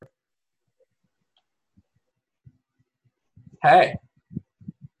Hey,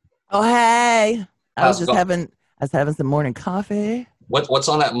 Oh hey, how's it going? I was having some morning coffee. What's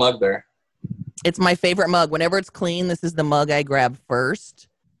on that mug there? It's my favorite mug. Whenever it's clean, this is the mug I grab first.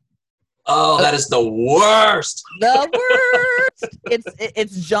 Oh, Uh, that is the worst. the worst.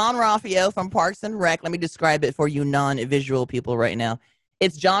 It's John Raffio from Parks and Rec. Let me describe it for you non-visual people right now.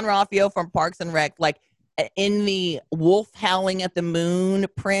 It's John Raffio from Parks and Rec, like in the wolf howling at the moon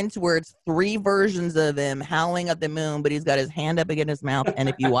print, where it's three versions of him howling at the moon, but he's got his hand up against his mouth. And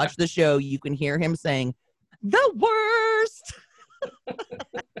if you watch the show, you can hear him saying, "The worst."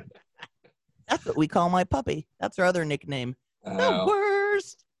 That's what we call my puppy. That's her other nickname. The Oh,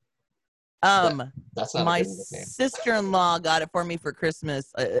 worst. that Um, that's not a my good nickname. sister-in-law got it for me for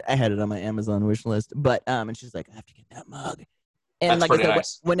Christmas. I had it on my Amazon wish list, but and she's like, I have to get that mug. And That's like I pretty said,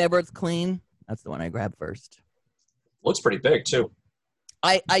 nice. whenever it's clean, that's the one I grab first. Looks pretty big too.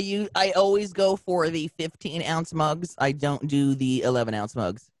 I always go for the 15-ounce mugs. I don't do the 11-ounce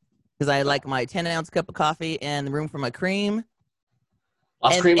mugs because I Uh, like my 10-ounce cup of coffee and the room for my cream.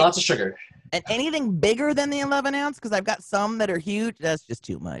 Lots of And cream, lots of sugar. And anything bigger than the 11 ounce, because I've got some that are huge, that's just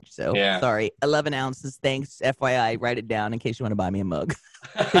too much. So Yeah. sorry, 11 ounces. Thanks, FYI. Write it down in case you want to buy me a mug.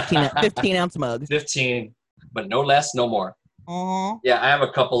 15-ounce mug. 15, but no less, no more. Uh-huh. Yeah, I have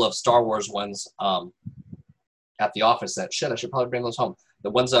a couple of Star Wars ones at the office that shit. I should probably bring those home. The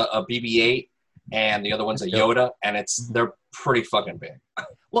one's a BB-8, and the other one's That's a dope. Yoda, and Mhm. they're pretty fucking big.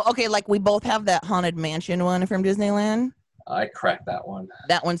 Well, okay, like we both have that Haunted Mansion one from Disneyland. I cracked that one.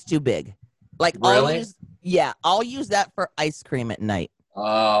 That one's too big. Like Really? I'll use that for ice cream at night.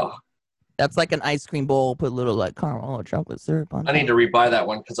 Oh, That's like an ice cream bowl, put a little like caramel or chocolate syrup on I need top. to rebuy that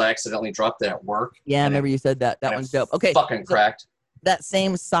one because I accidentally dropped it at work, Yeah, I and it remember you said that. and That it one's dope. Okay, fucking so cracked. that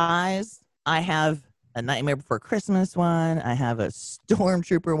same size. I have a Nightmare Before Christmas one. I have a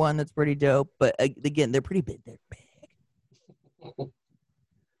Stormtrooper one that's pretty dope. But again, they're pretty big. They're big.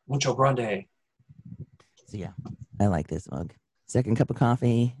 Mucho grande. So yeah, I like this mug. Second cup of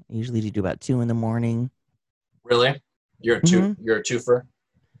coffee. I usually do about 2 in the morning. Really? You're a two. hmm You're a twofer.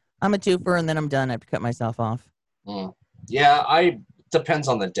 I'm a twofer, and then I'm done. I have to cut myself off. Mm. Yeah, I depends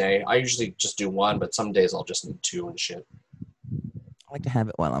on the day. I usually just do one, but some days I'll just need two and shit. I like to have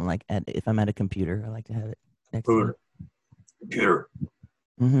it while I'm like if I'm at a computer. I like to have it next to me. Computer. Computer.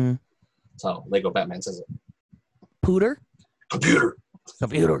 Mm-hmm. That's how Lego Batman says it. Pooter. Computer.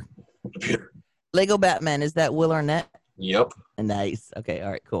 Computer. Computer. Lego Batman. Is that Will Arnett? Yep. Nice. Okay.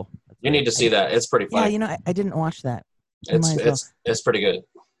 All right. Cool. That's You need to see that. It's pretty Yeah. funny. I didn't watch that. I It's might as well. it's it's pretty good.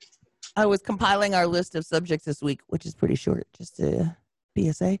 I was compiling our list of subjects this week, which is pretty short, just a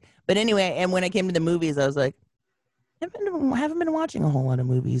PSA. But anyway, and when I came to the movies, I was like, haven't been watching a whole lot of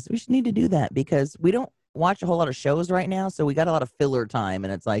movies. We should need to do that because we don't watch a whole lot of shows right now. So we got a lot of filler time,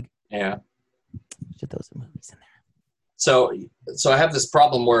 and it's like, Yeah. should throw some movies in there. So I have this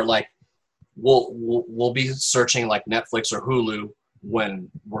problem where like we'll be searching like Netflix or Hulu when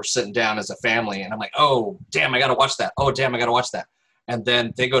we're sitting down as a family, and I'm like, oh damn, I gotta watch that. Oh damn, I gotta watch that. And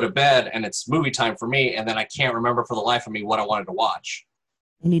then they go to bed, and it's movie time for me, and then I can't remember for the life of me what I wanted to watch.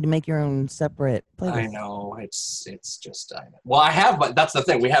 You need to make your own separate I playlist. know it's just I know. Well, I have, but that's the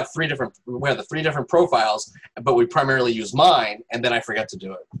thing. We have the three different profiles, but we primarily use mine, and then I forget to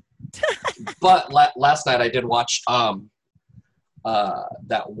do it. But last night I did watch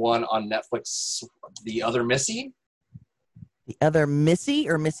that one on Netflix, The Other Missy. The other Missy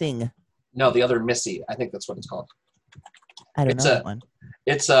or Missing? No, The Other Missy. I think that's what it's called. I don't It's know a that one.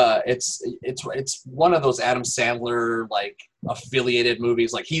 it's one of those Adam Sandler like affiliated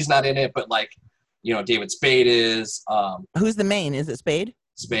movies. Like he's not in it, but like David Spade is Who's the main? Is it Spade?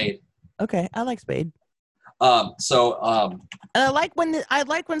 Spade. Okay, I like Spade. So And I like when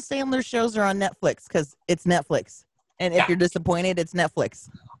Sandler shows are on Netflix because it's Netflix. And if yeah, you're disappointed, it's Netflix.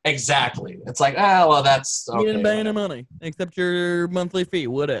 exactly. It's like well that's You okay. didn't pay any Whatever. money except your monthly fee.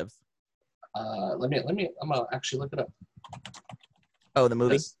 Whatevs. Let me. I'm gonna actually look it up. Oh, the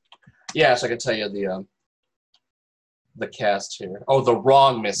movie. Yeah, so I can tell you the cast here. Oh, The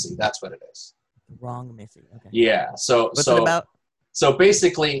Wrong Missy. That's what it is. Wrong Missy. Okay. Yeah. What's it about? So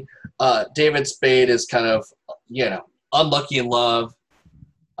basically, David Spade is kind of unlucky in love,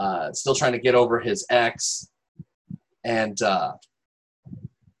 still trying to get over his ex, and so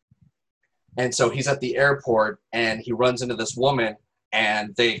he's at the airport and he runs into this woman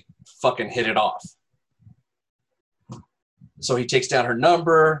and they fucking hit it off. So he takes down her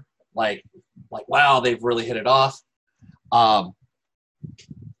number, like wow, they've really hit it off.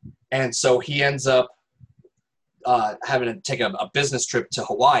 And so he ends up having to take a business trip to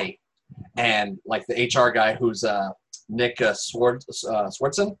Hawaii, and like the HR guy who's Nick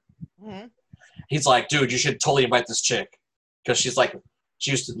Swartzen, Mm-hmm. he's like, dude, you should totally invite this chick. because she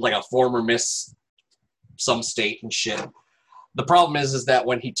used to like a former Miss some state and shit. The problem is that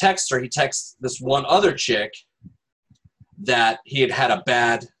when he texts her, he texts this one other chick that he had a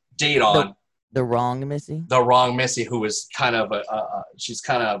bad date on. The wrong Missy? The wrong Missy, who is kind of she's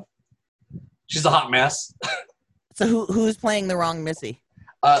a hot mess. So who's playing the wrong Missy?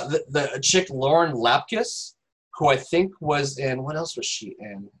 The chick Lauren Lapkus, who I think was in, what else was she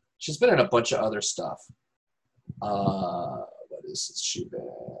in? She's been in a bunch of other stuff. What has she been?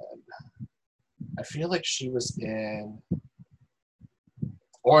 I feel like she was in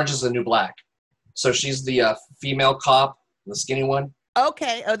Orange is the New Black. So she's the female cop, the skinny one.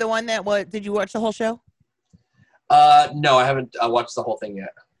 Okay. Oh, the one that did you watch the whole show? No, I haven't watched the whole thing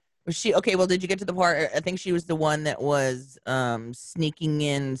yet. Was she okay? Well, did you get to the part? I think she was the one that was sneaking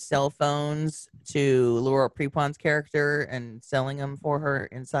in cell phones to Laura Prepon's character and selling them for her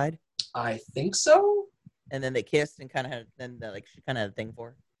inside. I think so. And then they kissed and kind of had she kind of had a thing for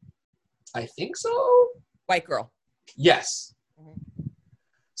her. I think so. White girl. Yes. Mm-hmm.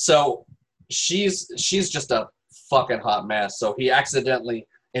 So she's just a fucking hot mess. So he accidentally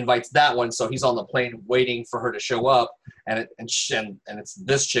invites that one. So he's on the plane waiting for her to show up, and it's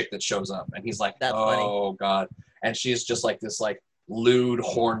this chick that shows up, and he's like, That's oh funny. God, and she's just like this like lewd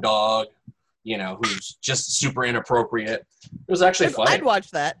horn dog, who's just super inappropriate. It was actually funny. I'd watch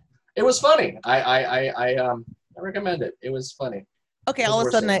that. It was funny. I recommend it. It was funny. Okay, all of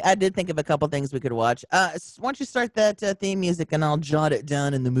a sudden I did think of a couple things we could watch. Why don't you start that theme music and I'll jot it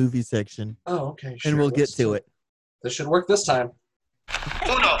down in the movie section. Oh, okay. Sure. And we'll get to it. This should work this time. 1,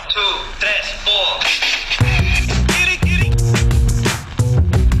 2, 3, 4.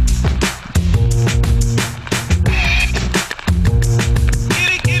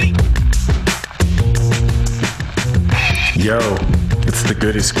 Yo, it's the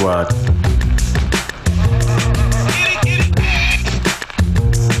Goody Squad.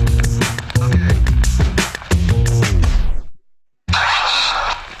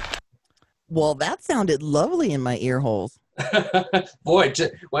 Well, that sounded lovely in my ear holes. Boy,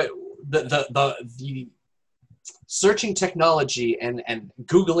 the searching technology and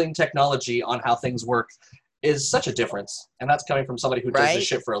Googling technology on how things work is such a difference. And that's coming from somebody who does this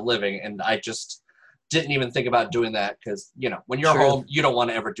shit for a living. And I just didn't even think about doing that because, when you're home, you don't want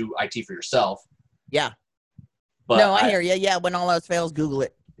to ever do IT for yourself. Yeah. But no, I hear you. Yeah, when all else fails, Google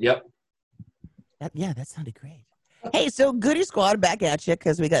it. Yep. That sounded great. Hey, so Goody Squad back at you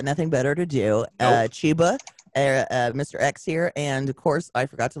because we got nothing better to do. Nope. Chiba, Mr. X here, and of course, I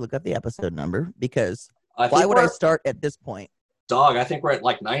forgot to look up the episode number because why would I start at this point? Dog, I think we're at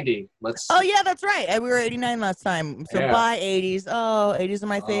like 90. Oh, yeah, that's right. We were 89 last time. So bye, 80s. Oh, 80s are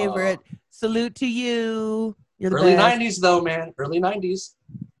my favorite. Salute to you. You're the early best. 90s, though, man. Early 90s.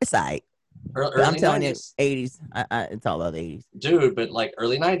 It's all right. Early I'm telling 90s. You, 80s. It's all about the 80s. Dude, but like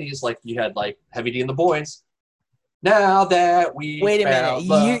early 90s, like you had like Heavy D and the Boys. Now that we wait a minute,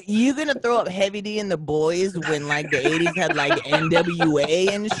 you gonna throw up Heavy D and the Boys when like the 80s had like NWA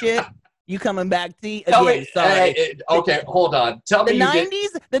and shit? You coming back to again? Sorry. Okay, hold on. Tell me.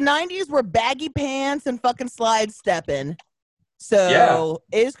 The 90s were baggy pants and fucking slide stepping. So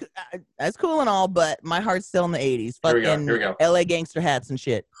it's cool and all, but my heart's still in the 80s. Fucking Here we go. LA gangster hats and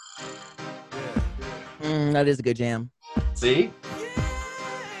shit. That is a good jam. See?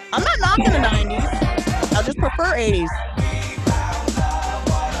 I'm not knocking the 90s. I just prefer 80s.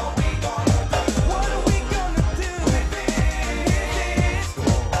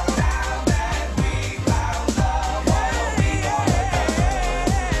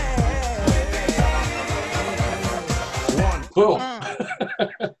 Boom.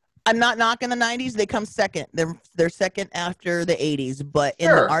 I'm not knocking the 90s. They come second. They're second after the 80s. But in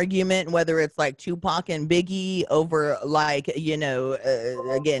the argument, whether it's like Tupac and Biggie over like, again,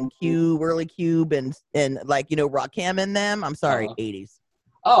 early Cube and like, Rakim and them, I'm sorry, 80s.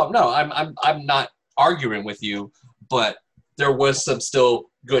 Oh, no, I'm not arguing with you, but there was some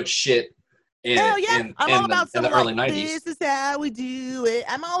still good shit in the early 90s. This is how we do it.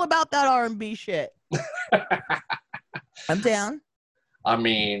 I'm all about that R&B shit. I'm down. I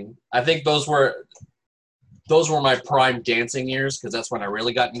mean, I think those were my prime dancing years because that's when I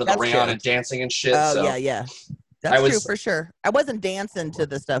really got into the rayon and dancing and shit. Oh, so yeah. That's true for sure. I wasn't dancing to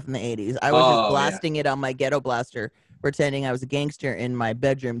the stuff in the 80s. I was just blasting it on my ghetto blaster, pretending I was a gangster in my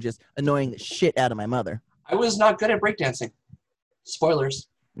bedroom, just annoying the shit out of my mother. I was not good at breakdancing. Spoilers.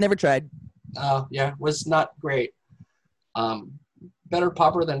 Never tried. Was not great. Better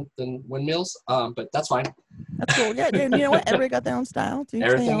popper than windmills, but that's fine. That's cool. Yeah, dude, you know what? Everybody got their own style.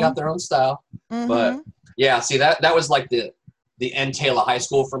 Everything got their own style. Mm-hmm. But yeah, see that was like the the end tail of high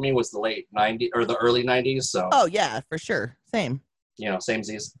school for me was the late 90s or the early 90s. So, Oh yeah, for sure. Same.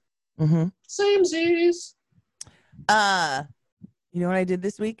 samesies. Mm-hmm. Samesies. You know what I did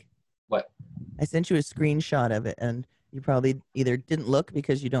this week? What? I sent you a screenshot of it, and you probably either didn't look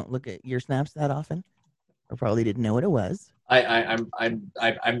because you don't look at your snaps that often, or probably didn't know what it was.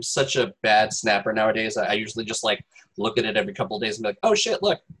 I'm such a bad snapper nowadays. I usually just like look at it every couple of days and be like, oh shit,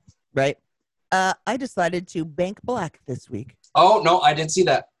 look. Right. I decided to bank black this week. Oh no, I did see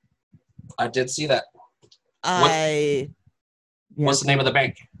that. What's the name of the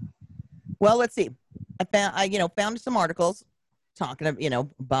bank? Well, let's see. I found some articles talking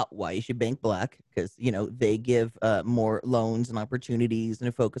about why you should bank black, because they give more loans and opportunities and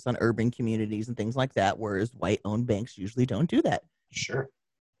a focus on urban communities and things like that, whereas white-owned banks usually don't do that. Sure.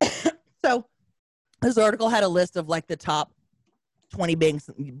 So this article had a list of like the top 20 banks,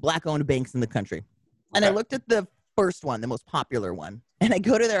 black-owned banks in the country, and I looked at the first one, the most popular one, and I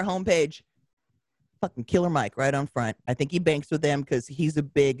go to their homepage. Fucking Killer Mike right on front. I think he banks with them because he's a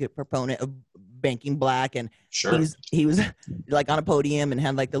big proponent of banking black, and sure. he was like on a podium and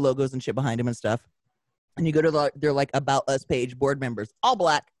had like the logos and shit behind him and stuff. And you go to their like About Us page, board members, all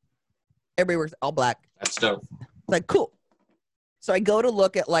black. Everybody works all black. That's dope. It's like, cool. So I go to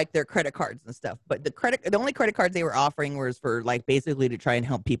look at like their credit cards and stuff, but the only credit cards they were offering was for like basically to try and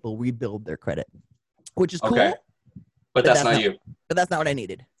help people rebuild their credit, which is cool. Okay. But that's not you. But that's not what I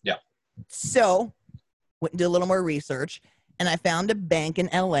needed. Yeah. So went and did a little more research, and I found a bank in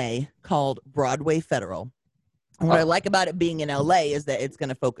LA called Broadway Federal. And what I like about it being in LA is that it's going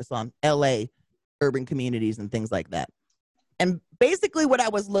to focus on LA urban communities and things like that. And basically what I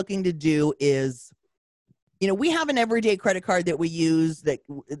was looking to do is, we have an everyday credit card that we use that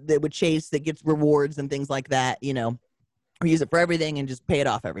would Chase that gets rewards and things like that. We use it for everything and just pay it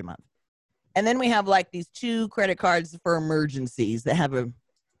off every month. And then we have like these 2 credit cards for emergencies that have a,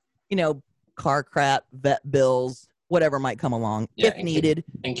 car crap, vet bills, whatever might come along if needed.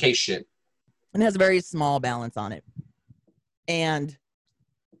 In case shit. And it has a very small balance on it. And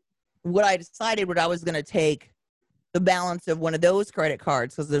what I decided, I was going to take the balance of one of those credit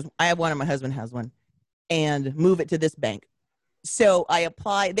cards, because I have one and my husband has one, and move it to this bank. So I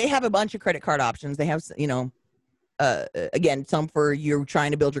apply. They have a bunch of credit card options. They have, again, some for you're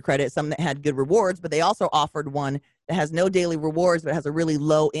trying to build your credit, some that had good rewards, but they also offered one that has no daily rewards, but has a really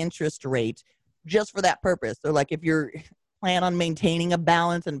low interest rate just for that purpose. So like if you're plan on maintaining a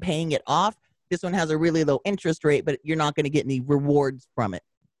balance and paying it off, this one has a really low interest rate, but you're not going to get any rewards from it.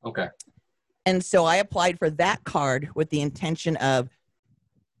 Okay. And so I applied for that card with the intention of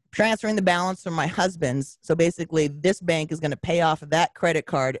transferring the balance from my husband's. So basically this bank is going to pay off that credit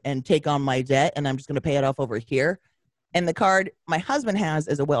card and take on my debt, and I'm just going to pay it off over here. And the card my husband has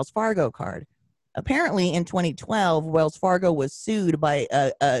is a Wells Fargo card. Apparently in 2012, Wells Fargo was sued by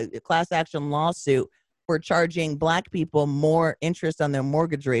a class action lawsuit for charging black people more interest on their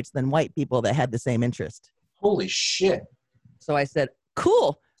mortgage rates than white people that had the same interest. Holy shit. So I said,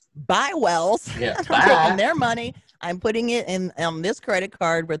 cool, bye Wells. Yeah, I'm taking their money. I'm putting it in on this credit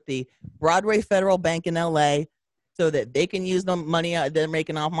card with the Broadway Federal Bank in LA so that they can use the money they're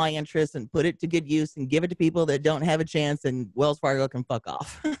making off my interest and put it to good use and give it to people that don't have a chance, and Wells Fargo can fuck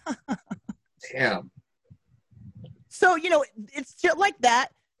off. Damn. So, it's shit like that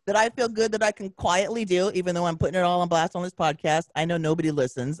I feel good that I can quietly do, even though I'm putting it all on blast on this podcast. I know nobody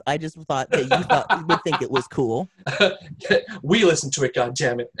listens. I just thought that you would think it was cool. We listen to it,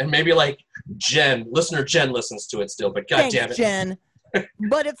 goddammit. And maybe like listener Jen listens to it still, but goddammit. Jen.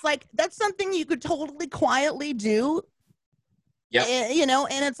 But it's like, that's something you could totally quietly do. Yeah.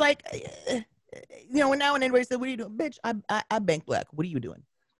 And it's like, now when anybody says, what are you doing? Bitch, I bank black. What are you doing?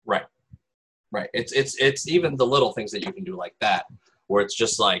 Right. It's even the little things that you can do like that, where it's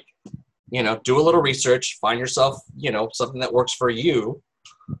just like, do a little research, find yourself, something that works for you,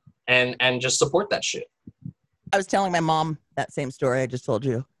 and just support that shit. I was telling my mom that same story I just told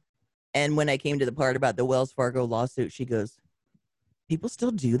you. And when I came to the part about the Wells Fargo lawsuit, she goes, people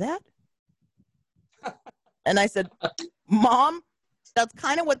still do that? And I said, Mom, that's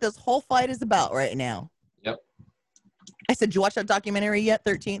kind of what this whole fight is about right now. Yep. I said, did you watch that documentary yet,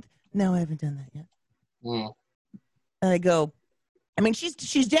 13th? No, I haven't done that yet. Mm. And I go, I mean,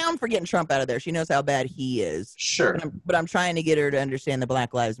 she's down for getting Trump out of there. She knows how bad he is. Sure. But I'm trying to get her to understand the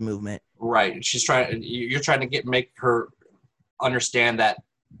Black Lives Movement. Right. You're trying to make her understand that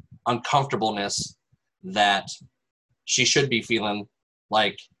uncomfortableness that she should be feeling,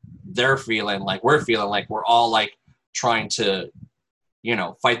 like they're feeling, like we're feeling, like we're all like trying to,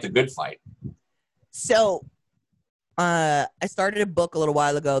 fight the good fight. So I started a book a little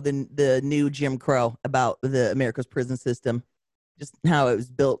while ago, the new Jim Crow, about the America's prison system. just how it was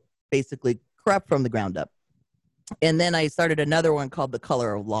built, basically corrupt from the ground up. And then I started another one called The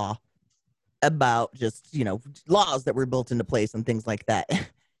Color of Law, about just, laws that were built into place and things like that.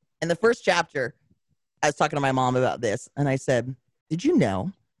 In the first chapter, I was talking to my mom about this, and I said, did you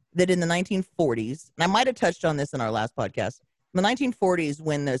know that in the 1940s, and I might have touched on this in our last podcast, in the 1940s,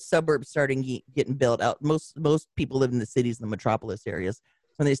 when the suburbs started getting built out, most people live in the cities and the metropolis areas,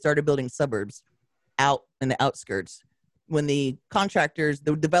 when they started building suburbs out in the outskirts, when the contractors,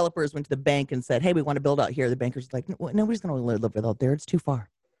 the developers went to the bank and said, hey, we want to build out here, the bankers like, nobody's going to live out there. It's too far.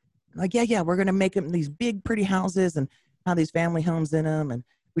 Like, yeah, we're going to make them these big, pretty houses and have these family homes in them, and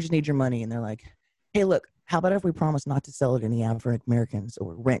we just need your money. And they're like, hey, look, how about if we promise not to sell it to any African Americans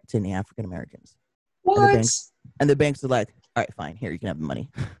or rent to any African Americans? What? And the banks are like, all right, fine, here, you can have the money.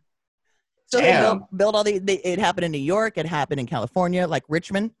 So Damn. they built all it happened in New York, it happened in California, like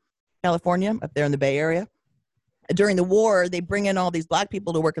Richmond, California, up there in the Bay Area. During the war, they bring in all these black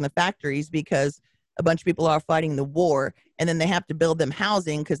people to work in the factories because a bunch of people are fighting the war, and then they have to build them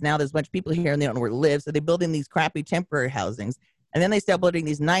housing because now there's a bunch of people here and they don't know where to live. So they build in these crappy temporary housings, and then they start building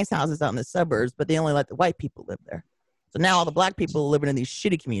these nice houses out in the suburbs, but they only let the white people live there. So now all the black people are living in these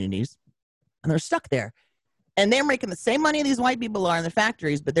shitty communities, and they're stuck there. And they're making the same money these white people are in the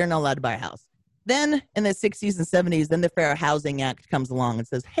factories, but they're not allowed to buy a house. Then in the 60s and 70s, then the Fair Housing Act comes along and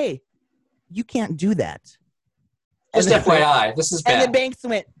says, hey, you can't do that. Just FYI, this is bad. And the banks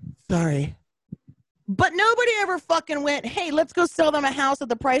went, sorry. But nobody ever fucking went, hey, let's go sell them a house at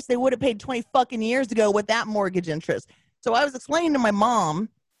the price they would have paid 20 fucking years ago with that mortgage interest. So I was explaining to my mom,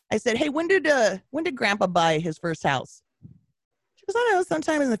 I said, hey, when did Grandpa buy his first house? She goes, I don't know,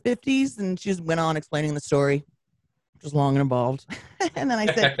 sometime in the 50s. And she just went on explaining the story, which was long and involved. And then I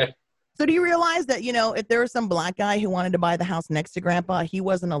said, so do you realize that, if there was some black guy who wanted to buy the house next to Grandpa, he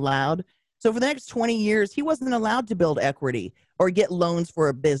wasn't allowed? So for the next 20 years, he wasn't allowed to build equity or get loans for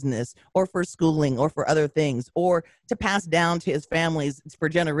a business or for schooling or for other things or to pass down to his families for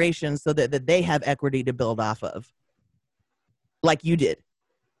generations so that they have equity to build off of, like you did.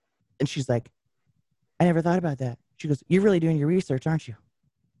 And she's like, I never thought about that. She goes, you're really doing your research, aren't you?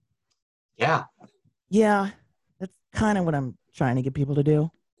 Yeah. Yeah, that's kind of what I'm trying to get people to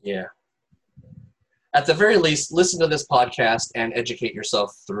do. Yeah. At the very least, listen to this podcast and educate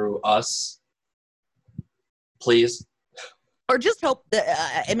yourself through us. Please. Or just hope that,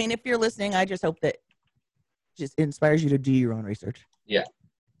 if you're listening, I just hope that just inspires you to do your own research. Yeah.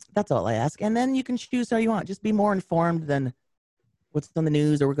 That's all I ask. And then you can choose how you want. Just be more informed than what's on the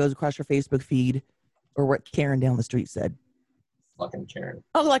news or what goes across your Facebook feed or what Karen down the street said. Fucking Karen.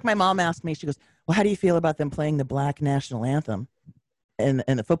 Oh, like my mom asked me, she goes, well, how do you feel about them playing the Black national anthem in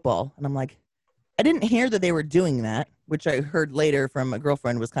the football? And I'm like, I didn't hear that they were doing that, which I heard later from a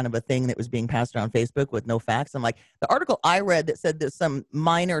girlfriend was kind of a thing that was being passed around Facebook with no facts. I'm like, the article I read that said that some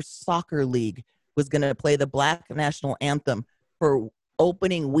minor soccer league was going to play the Black national anthem for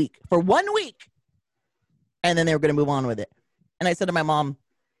opening week, for 1 week. And then they were going to move on with it. And I said to my mom,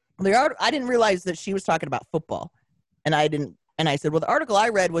 I didn't realize that she was talking about football. And I said, well, the article I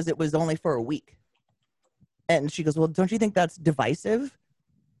read was it was only for a week. And she goes, well, don't you think that's divisive?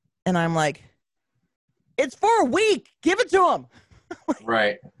 And I'm like, it's for a week. Give it to them.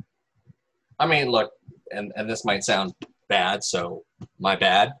 Right. I mean, look, and this might sound bad, so my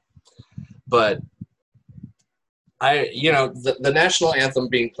bad. But the national anthem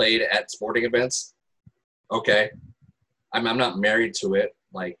being played at sporting events, okay. I'm not married to it.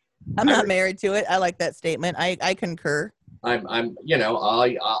 Like, I'm not married to it. I like that statement. I concur.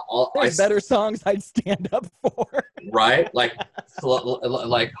 There's better songs I'd stand up for. Right? Like, hold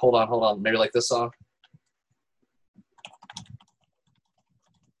on. Maybe like this song.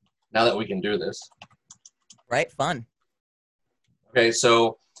 Now that we can do this. Right? Fun. Okay,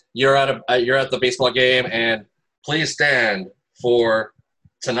 so you're at the baseball game, and please stand for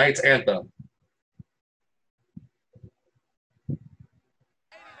tonight's anthem.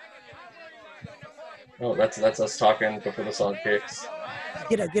 Oh, that's us talking before the song kicks.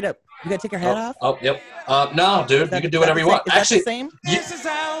 Get up. You gotta take your hat off? Oh, yep. No, dude, you can do whatever you want. Actually, the same? This is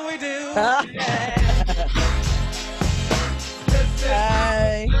how we do. Hi.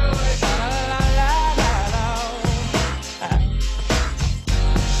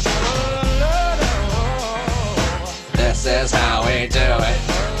 This is how we do it.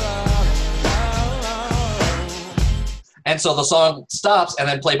 And so the song stops, and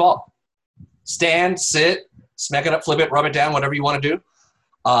then play ball. Stand, sit, smack it up, flip it, rub it down, whatever you want to do.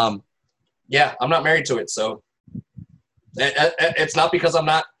 Yeah, I'm not married to it, so it's not because I'm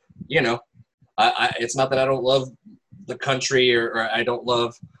not, it's not that I don't love the country or I don't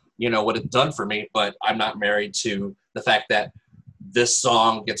love, what it's done for me, but I'm not married to the fact that this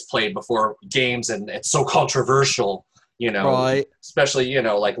song gets played before games and it's so controversial, Right. especially,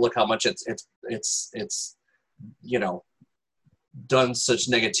 like look how much it's done such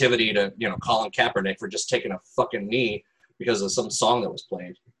negativity to, Colin Kaepernick for just taking a fucking knee because of some song that was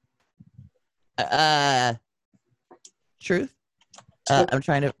played. Truth. I'm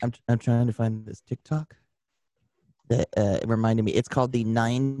trying to find this TikTok that it reminded me. It's called the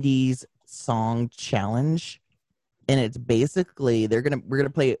 90s Song Challenge, and it's basically we're gonna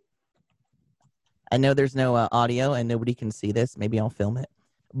play. I know there's no audio and nobody can see this. Maybe I'll film it,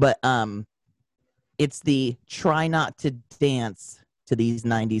 but it's the try not to dance to these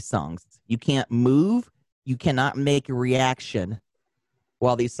 90s songs. You can't move. You cannot make a reaction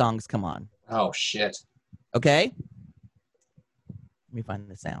while these songs come on. Oh shit. Okay. Let me find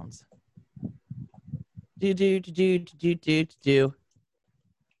the sounds. Do.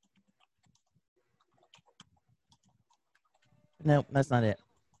 Nope, that's not it.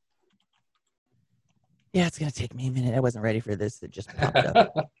 Yeah, it's gonna take me a minute. I wasn't ready for this. It just popped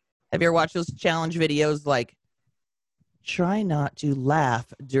up. Have you ever watched those challenge videos like try not to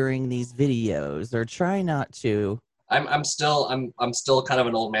laugh during these videos or try not to I'm still kind of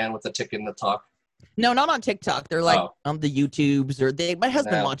an old man with a tick in the talk. No, not on TikTok. They're like on the YouTubes or my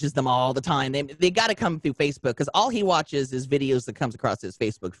husband watches them all the time. They got to come through Facebook because all he watches is videos that comes across his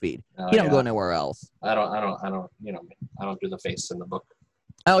Facebook feed. He don't go nowhere else. I don't I don't do the face in the book.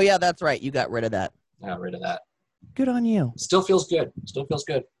 Oh yeah, that's right. You got rid of that. I got rid of that. Good on you. Still feels good. Good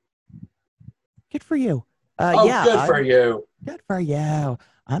for you. Good for you. Good for you.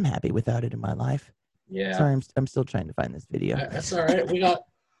 I'm happy without it in my life. Yeah. Sorry, I'm still trying to find this video. That's all right. We got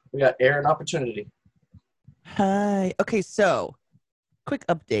air and opportunity. Hi. Okay, so quick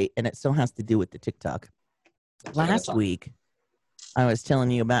update, and it still has to do with the TikTok. Last week, I was telling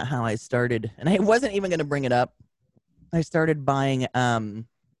you about how I started, and I wasn't even going to bring it up. I started buying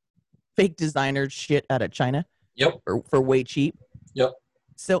fake designer shit out of China. Yep. For way cheap. Yep.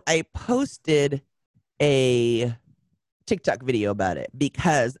 So I posted a TikTok video about it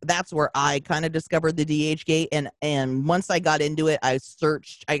because that's where I kind of discovered the DH gate. And once I got into it, I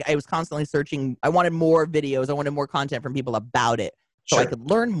searched. I was constantly searching. I wanted more videos. I wanted more content from people about it so I could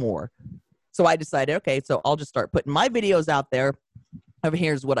learn more. So I decided, okay, so I'll just start putting my videos out there of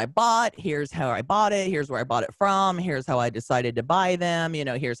here's what I bought, here's how I bought it, here's where I bought it from, here's how I decided to buy them,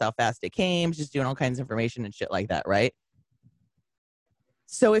 here's how fast it came, just doing all kinds of information and shit like that, right?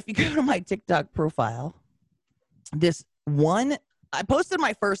 So if you go to my TikTok profile, I posted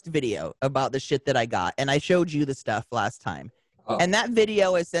my first video about the shit that I got, and I showed you the stuff last time. Oh. And that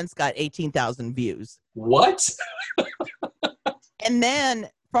video has since got 18,000 views. What? And then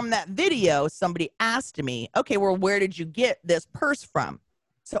from that video, somebody asked me, okay, well, where did you get this purse from?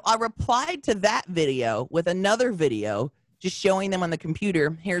 So I replied to that video with another video, just showing them on the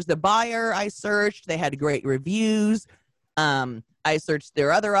computer. Here's the buyer I searched. They had great reviews. I searched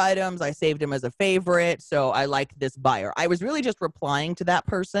their other items. I saved them as a favorite. So I liked this buyer. I was really just replying to that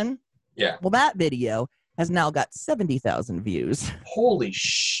person. Yeah. Well, that video has now got 70,000 views. Holy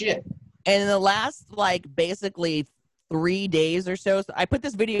shit. And in the last, basically 3 days or so, I put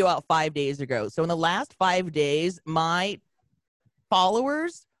this video out 5 days ago. So in the last 5 days, my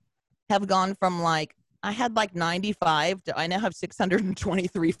followers have gone from I had 95 to I now have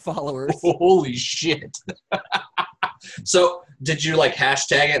 623 followers. Holy shit. So did you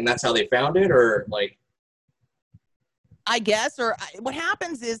hashtag it and that's how they found it, or I guess, or what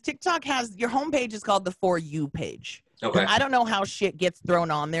happens is TikTok has your homepage is called the For You page. Okay. I don't know how shit gets thrown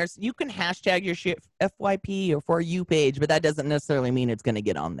on there. So you can hashtag your shit FYP or For You page, but that doesn't necessarily mean it's going to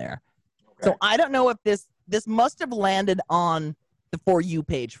get on there. Okay. So I don't know if this must have landed on the For You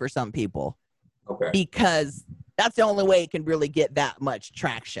page for some people. Okay. Because that's the only way it can really get that much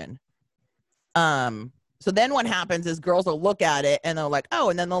traction. So then what happens is girls will look at it and they're like,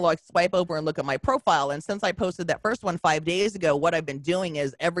 oh, and then they'll swipe over and look at my profile. And since I posted that first one 5 days ago, what I've been doing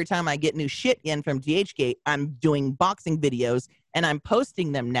is every time I get new shit in from DHgate, I'm doing boxing videos and I'm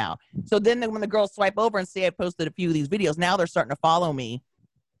posting them now. So then when the girls swipe over and see I posted a few of these videos, now they're starting to follow me.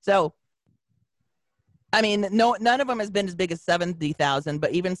 So, I mean, none of them has been as big as 70,000,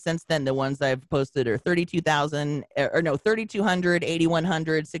 but even since then, the ones I've posted are 32,000, 3,200,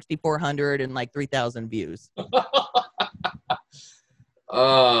 8,100, 6,400, and 3,000 views.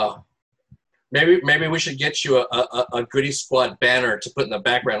 Maybe we should get you a Goody Squad banner to put in the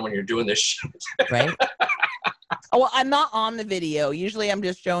background when you're doing this shit. Right? Oh, well, I'm not on the video. Usually, I'm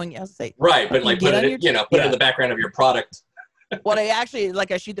just showing. I'll say right, but put it in the background of your product. Well, I actually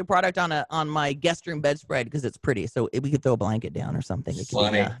I shoot the product on my guest room bedspread because it's pretty. So we could throw a blanket down or something. It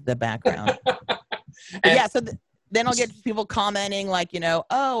could be the background. Yeah. So then I'll get people commenting like, they'll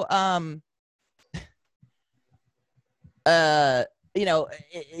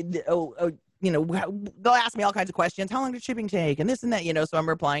ask me all kinds of questions. How long did shipping take? And this and that, so I'm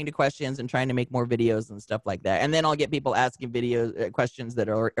replying to questions and trying to make more videos and stuff like that. And then I'll get people asking questions that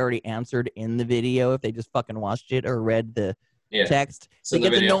are already answered in the video if they just fucking watched it or read the text. So it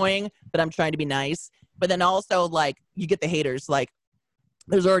gets annoying, but I'm trying to be nice. But then also, like, you get the haters. Like,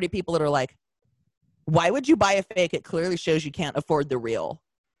 there's already people that are like, why would you buy a fake? It clearly shows you can't afford the real.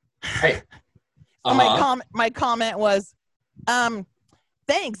 Hey. So my comment was,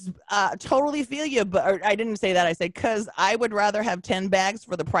 thanks, totally feel you, but I didn't say that. I said, because I would rather have 10 bags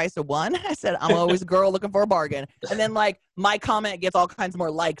for the price of one. I said, I'm always a girl looking for a bargain. And then, like, my comment gets all kinds more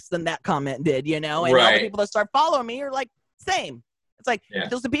likes than that comment did, And all the people that start following me are like, same. It's like,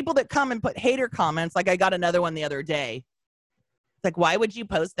 there's the people that come and put hater comments. Like, I got another one the other day. It's like, why would you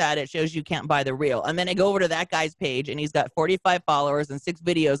post that? It shows you can't buy the real. And then I go over to that guy's page, and he's got 45 followers and 6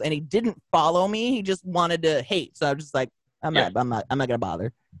 videos, and he didn't follow me. He just wanted to hate. So I'm just like, I'm not gonna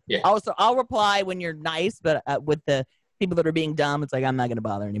bother. Yeah. Also, I'll reply when you're nice, but with the people that are being dumb, it's like I'm not gonna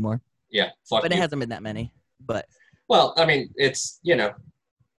bother anymore. Yeah. But it hasn't been that many. But well, I mean, it's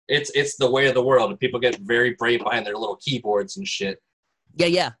it's the way of the world, and people get very brave behind their little keyboards and shit.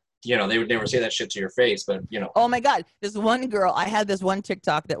 Yeah. They would never say that shit to your face, but Oh my God, this one girl, I had this one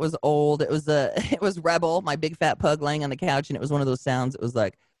TikTok that was old. It was Rebel, my big fat pug laying on the couch, and it was one of those sounds. It was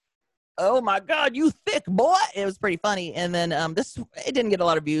like, oh my God, you thick boy. It was pretty funny. And then it didn't get a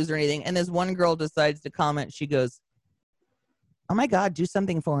lot of views or anything. And this one girl decides to comment. She goes, oh my God, do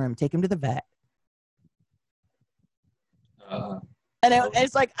something for him. Take him to the vet.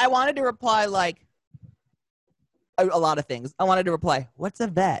 It's like, I wanted to reply like a lot of things. I wanted to reply, what's a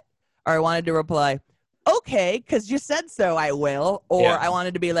vet? Or I wanted to reply, okay, because you said so, I will. Or I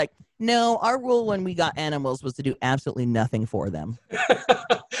wanted to be like, no, our rule when we got animals was to do absolutely nothing for them.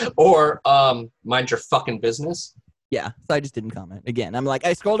 Or mind your fucking business. Yeah, so I just didn't comment. Again, I'm like,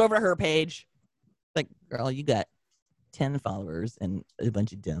 I scrolled over to her page. Like, girl, you got 10 followers and a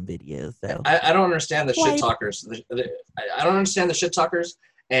bunch of dumb videos. So I don't understand the shit talkers. I don't understand the shit talkers,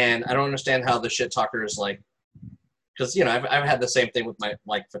 and I don't understand how the shit talkers, like, because I've had the same thing with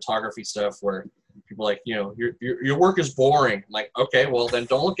my photography stuff where people are like, your work is boring. I'm like, okay, well then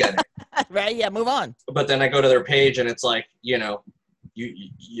don't look at it. Right? Yeah, move on. But then I go to their page and it's like, you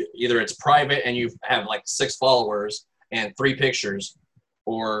either it's private and you have like 6 followers and 3 pictures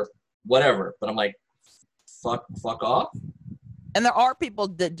or whatever. But I'm like, fuck off. And there are people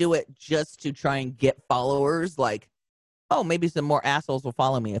that do it just to try and get followers. Like, oh, maybe some more assholes will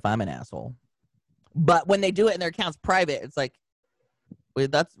follow me if I'm an asshole. But when they do it and their account's private, it's like, well,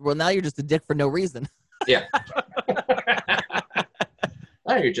 now you're just a dick for no reason. Yeah.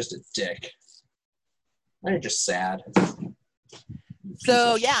 Now you're just a dick. Now you're just sad.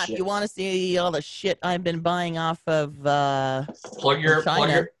 So yeah, if you want to see all the shit I've been buying off of plug your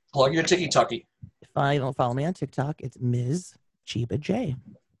TikTok. If I don't follow me on TikTok, it's Ms. Chiba J.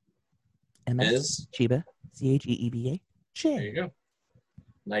 Ms. Chiba, Cheeba J. There you go.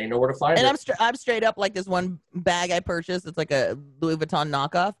 Now you know where to find it. And I'm straight up like this one bag I purchased. It's like a Louis Vuitton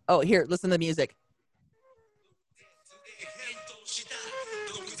knockoff. Oh, here, listen to the music.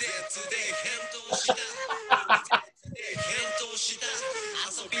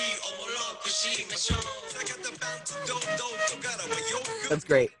 That's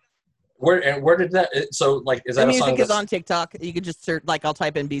great. Where did that? So like, is that the a song? Music is on TikTok. You could just search, like, I'll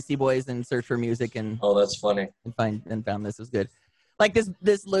type in BC Boys and search for music, and oh, that's funny. And found this was good. Like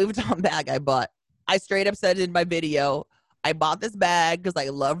this Louis Vuitton bag I bought. I straight up said in my video, I bought this bag because I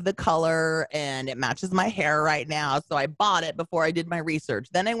love the color and it matches my hair right now. So I bought it before I did my research.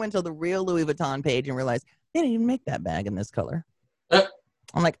 Then I went to the real Louis Vuitton page and realized they didn't even make that bag in this color.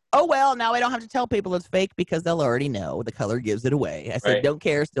 I'm like, oh, well, now I don't have to tell people it's fake because they'll already know. The color gives it away. I said, right. Don't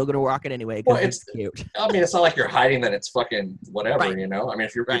care. Still going to rock it anyway because it's cute. I mean, it's not like you're hiding that it's fucking whatever, right. I mean,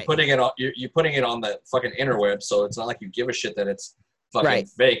 if you're putting it on, you're putting it on the fucking interweb, so it's not like you give a shit that it's fucking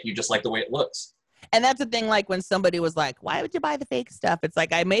fake. You just like the way it looks. And that's the thing, like, when somebody was like, why would you buy the fake stuff? It's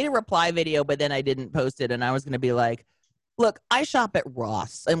like, I made a reply video, but then I didn't post it, and I was going to be like, look, I shop at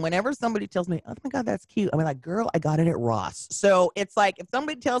Ross, and whenever somebody tells me, oh my God, that's cute, I'm like, girl, I got it at Ross. So it's like, if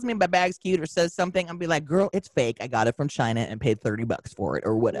somebody tells me my bag's cute or says something, I'll be like, girl, it's fake. I got it from China and paid $30 for it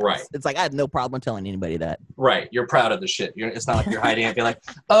or whatever. Right. It's like, I have no problem telling anybody that. Right. You're proud of the shit. It's not like you're hiding it. Be like,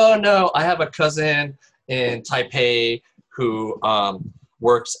 oh no, I have a cousin in Taipei who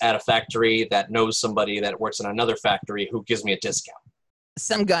works at a factory that knows somebody that works in another factory who gives me a discount.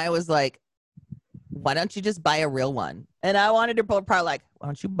 Some guy was like, why don't you just buy a real one? And I wanted to probably like, why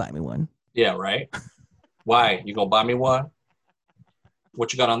don't you buy me one? Yeah, right. Why? You gonna buy me one?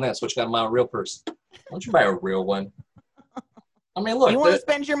 What you got on this? What you got in my real purse? Why don't you buy a real one? I mean, look. You want to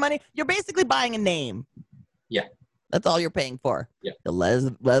spend your money? You're basically buying a name. Yeah. That's all you're paying for. Yeah. The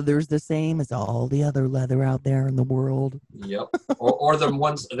leather's the same as all the other leather out there in the world. Yep. Or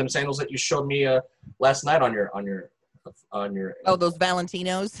them sandals that you showed me last night on your Oh, those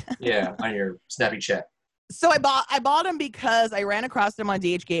Valentinos. yeah, on your Snappy Chat. So I bought them because I ran across them on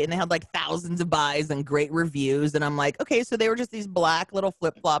DHgate and they had like thousands of buys and great reviews. And I'm like, okay, so they were just these black little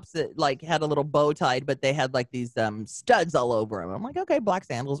flip flops that like had a little bow tied, but they had like these studs all over them. I'm like, okay, black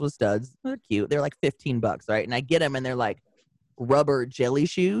sandals with studs. They're cute. They're like $15, right? And I get them and they're like rubber jelly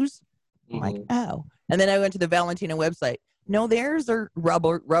shoes. I'm like, oh. And then I went to the Valentino website. No, theirs are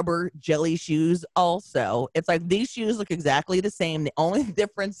rubber jelly shoes also. It's like these shoes look exactly the same. The only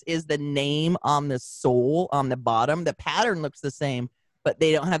difference is the name on the sole on the bottom. The pattern looks the same, but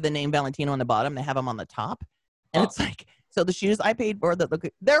they don't have the name Valentino on the bottom. They have them on the top. And it's like, so the shoes I paid for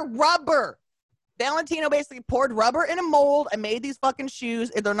that they're rubber. Valentino basically poured rubber in a mold and made these fucking shoes.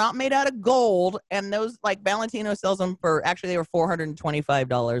 They're not made out of gold. And those, like, Valentino sells them for, actually, they were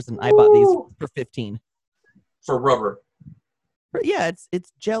 $425, and I bought these for $15. For rubber. But yeah,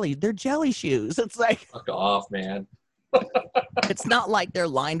 it's jelly. They're jelly shoes. It's like, fuck off, man. It's not like they're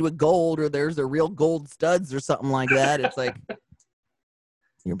lined with gold or there's a real gold studs or something like that. It's like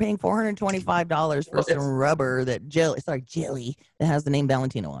you're paying $425 for some rubber jelly that has the name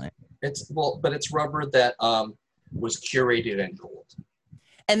Valentino on it. But it's rubber that was curated in gold.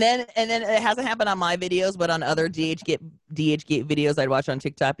 And then it hasn't happened on my videos, but on other DHgate videos I'd watch on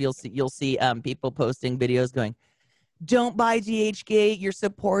TikTok, you'll see people posting videos going, don't buy DHgate. You're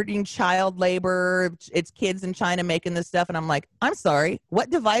supporting child labor. It's kids in China making this stuff. And I'm like, I'm sorry.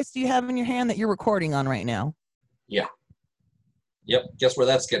 What device do you have in your hand that you're recording on right now? Yeah. Yep. Guess where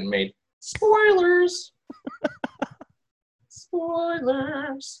that's getting made? Spoilers.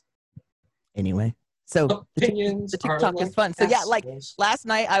 Spoilers. Anyway, so the TikTok is fun. So yeah, like last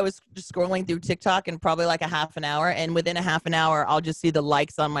night I was just scrolling through TikTok and probably like a half an hour. And within a half an hour, I'll just see the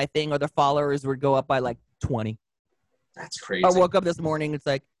likes on my thing or the followers would go up by like 20. That's crazy. I woke up this morning. It's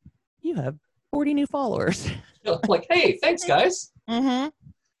like, you have 40 new followers. Like, hey, thanks, guys. Mm-hmm.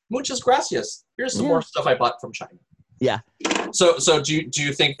 Muchas gracias. Here's some more stuff I bought from China. Yeah. So do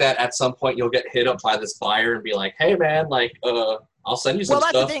you think that at some point you'll get hit up by this buyer and be like, hey, man, like, I'll send you some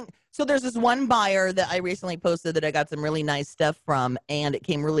stuff? Well, that's the thing. So there's this one buyer that I recently posted that I got some really nice stuff from, and it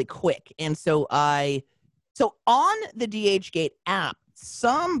came really quick. And so on the DHgate app,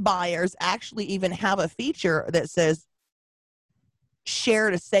 some buyers actually even have a feature that says share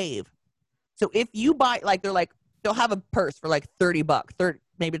to save. So if you buy, like, they'll have a purse for like $30,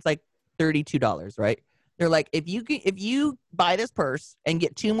 maybe it's like $32, right? They're like, if you buy this purse and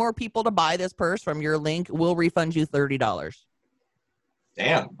get 2 more people to buy this purse from your link, we'll refund you $30.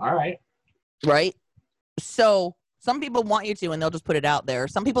 Damn. All right. Right. So some people want you to, and they'll just put it out there.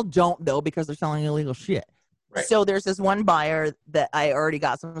 Some people don't, though, because they're selling illegal shit. Right. So there's this one buyer that I already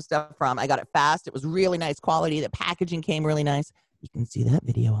got some stuff from. I got it fast. It was really nice quality. The packaging came really nice. You can see that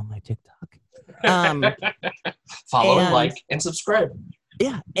video on my TikTok. Follow, like, and subscribe.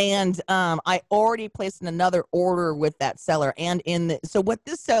 Yeah. And I already placed another order with that seller. And so what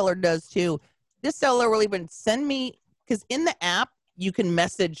this seller does too, this seller will even send me, because in the app, you can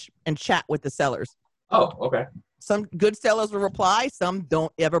message and chat with the sellers. Oh, okay. Some good sellers will reply. Some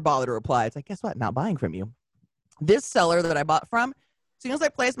don't ever bother to reply. It's like, guess what? Not buying from you. This seller that I bought from, as soon as I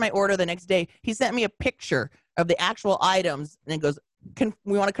placed my order the next day, he sent me a picture of the actual items and it goes,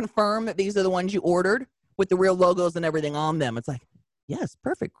 we want to confirm that these are the ones you ordered with the real logos and everything on them. It's like, yes,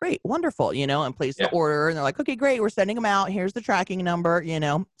 perfect, great, wonderful, and place the order. And they're like, okay, great, we're sending them out. Here's the tracking number,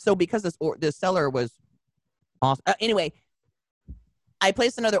 So because this seller was awesome. Anyway, I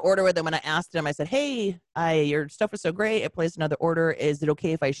placed another order with them and I asked them, I said, hey, your stuff is so great. I placed another order. Is it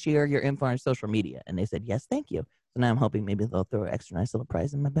okay if I share your info on social media? And they said, yes, thank you. So now I'm hoping maybe they'll throw an extra nice little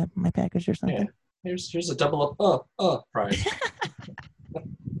prize in my package or something. Yeah. Here's a double up prize.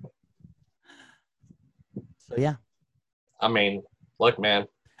 So yeah. I mean, look, man.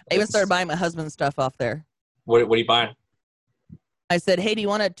 I even started buying my husband's stuff off there. What are you buying? I said, hey, do you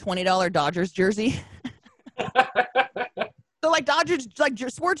want a $20 Dodgers jersey? So like Dodgers, like your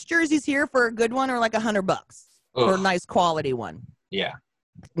sports jerseys here for a good one are like $100 for a nice quality one. Yeah.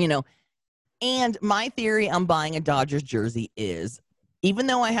 And my theory on buying a Dodgers jersey is, even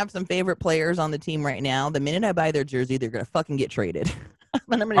though I have some favorite players on the team right now, the minute I buy their jersey, they're going to fucking get traded. And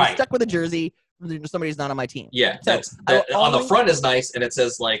I'm going to be stuck with a jersey. Somebody's not on my team. Yeah. So on the front is nice and it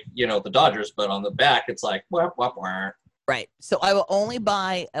says like, the Dodgers, but on the back it's like, wah, wah, wah. Right. So I will only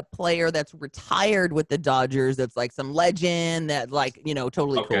buy a player that's retired with the Dodgers. That's like some legend that like,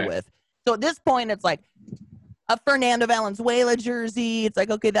 totally cool Okay. with. So at this point, it's like a Fernando Valenzuela jersey. It's like,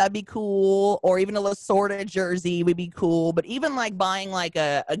 okay, that'd be cool. Or even a Lasorda jersey would be cool. But even like buying like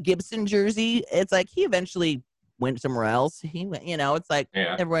a Gibson jersey, it's like he eventually went somewhere else. He went, it's like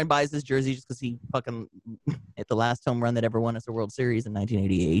Yeah. everyone buys his jersey just because he fucking hit the last home run that ever won us a World Series in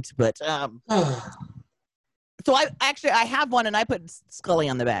 1988. But so I have one and I put Scully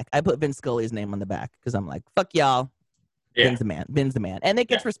on the back. I put Vin Scully's name on the back because I'm like, fuck y'all. Yeah. Vin's the man. Vin's the man. And it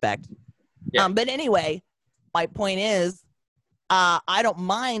gets respect. Yeah. But anyway, my point is, I don't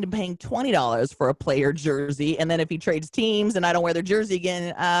mind paying $20 for a player jersey, and then if he trades teams and I don't wear their jersey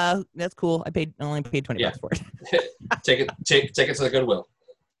again, that's cool. I only paid $20 for it. Take it to the Goodwill.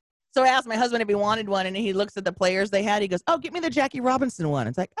 So I asked my husband if he wanted one, and he looks at the players they had. He goes, "Oh, get me the Jackie Robinson one."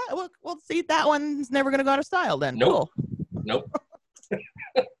 It's like, oh, well, see, that one's never going to go out of style then. Nope. Cool. Nope.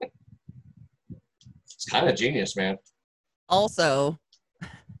 It's kind of genius, man. Also,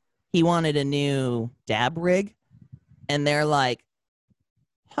 he wanted a new dab rig, and they're like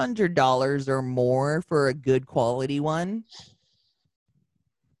 $100 or more for a good quality one.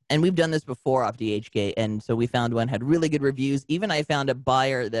 And we've done this before off DHK, and so we found one had really good reviews. Even I found a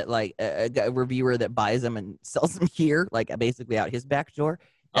buyer that like a reviewer that buys them and sells them here, like basically out his back door.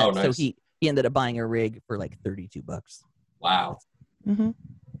 Oh, nice. So he ended up buying a rig for like $32. Wow. Mm-hmm.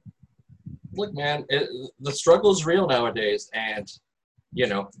 Look, man, the struggle's real nowadays, and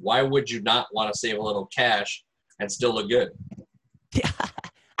why would you not want to save a little cash and still look good? Yeah.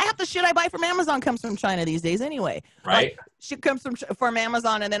 Half the shit I buy from Amazon comes from China these days anyway. Right. Like, shit comes from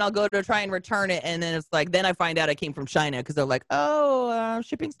Amazon, and then I'll go to try and return it, and then it's like, then I find out it came from China because they're like, oh,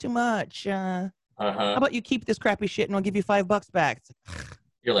 shipping's too much. How about you keep this crappy shit and I'll give you $5 back?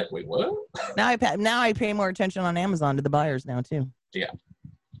 You're like, wait, what? Now I pay more attention on Amazon to the buyers now too.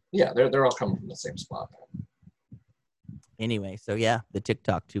 Yeah, they're all coming from the same spot. Anyway, so yeah, the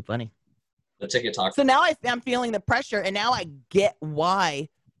TikTok too funny. The TikTok. So now I'm feeling the pressure, and now I get why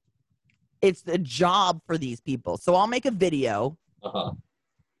it's the job for these people. So I'll make a video.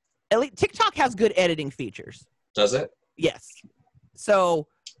 At least TikTok has good editing features. Does it? Yes. So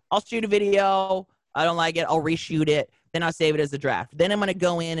I'll shoot a video. I don't like it. I'll reshoot it. Then I'll save it as a draft. Then I'm going to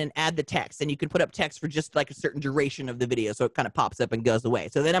go in and add the text. And you can put up text for just like a certain duration of the video. So it kind of pops up and goes away.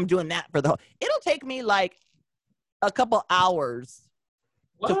 So then I'm doing that for the whole. It'll take me like a couple hours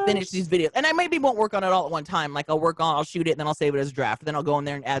to finish these videos. And I maybe won't work on it all at one time. Like I'll shoot it, and then I'll save it as a draft. Then I'll go in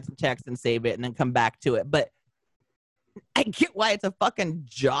there and add some text and save it and then come back to it. But I get why it's a fucking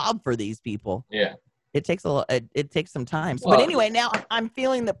job for these people. Yeah. It takes it takes some time. So, but anyway, now I'm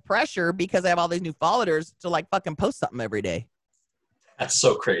feeling the pressure because I have all these new followers to like fucking post something every day. That's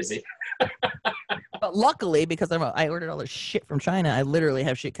so crazy. But luckily, because I ordered all this shit from China, I literally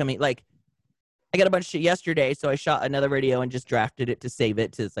have shit coming. Like, I got a bunch of shit yesterday, so I shot another video and just drafted it to save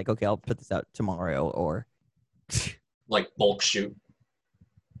it. To it's like, okay, I'll put this out tomorrow or like bulk shoot.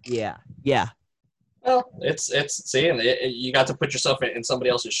 Yeah. Well, it's seeing you got to put yourself in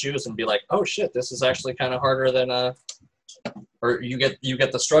somebody else's shoes and be like, oh shit, this is actually kind of harder than or you get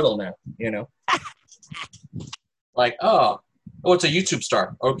the struggle now, like, oh, it's a YouTube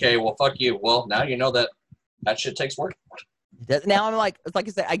star. Okay, well, fuck you. Well, now you know that shit takes work. Now I'm like I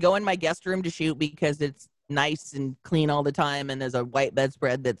said, I go in my guest room to shoot because it's nice and clean all the time, and there's a white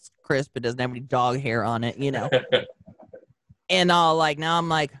bedspread that's crisp. It doesn't have any dog hair on it, And now I'm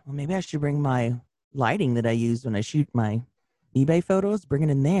like, well, maybe I should bring my lighting that I use when I shoot my eBay photos, bring it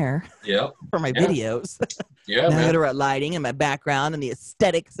in there. Yeah. For my videos. Yeah, man. I got the lighting and my background and the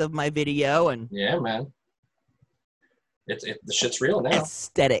aesthetics of my video and. Yeah, man. The shit's real now.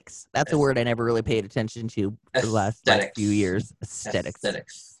 Aesthetics. That's a word I never really paid attention to for the last few years. Aesthetics.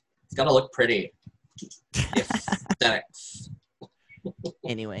 It's gotta look pretty. Aesthetics.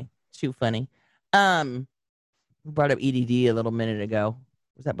 Anyway, too funny. We brought up EDD a little minute ago.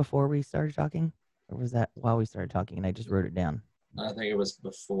 Was that before we started talking? Or was that while we started talking and I just wrote it down? I think it was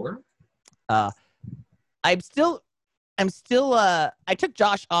before. I'm still I took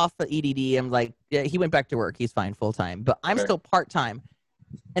Josh off of EDD. I'm like, yeah, he went back to work. He's fine full time, but I'm still part time,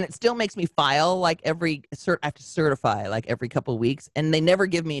 and it still makes me file like I have to certify like every couple of weeks, and they never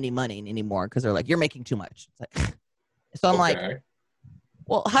give me any money anymore because they're like, you're making too much. It's like, so I'm like,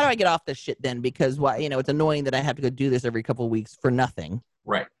 well, how do I get off this shit then? Because it's annoying that I have to go do this every couple of weeks for nothing.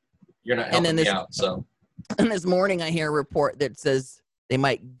 Right. You're not helping me out. So. And this morning I hear a report that says they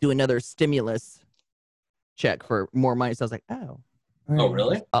might do another stimulus check for more money. So I was like, oh. Right. Oh,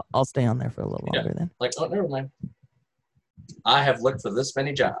 really? I'll stay on there for a little longer then. Like, oh, never mind. I have looked for this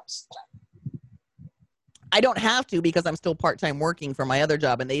many jobs. I don't have to because I'm still part-time working for my other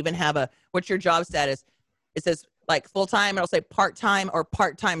job. And they even have what's your job status? It says like full-time. It'll say part-time or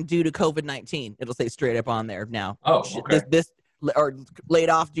part-time due to COVID-19. It'll say straight up on there now. Oh, okay. This or laid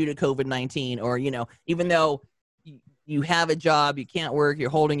off due to COVID-19, or, even though you have a job, you can't work,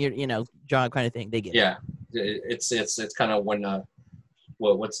 you're holding your, job kind of thing. They get Yeah. It's kind of when,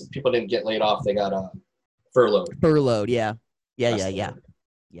 what's people didn't get laid off. They got furloughed. Furloughed. Yeah. That's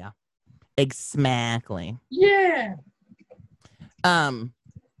Yeah. Exactly. Yeah. I don't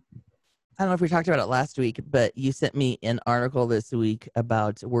know if we talked about it last week, but you sent me an article this week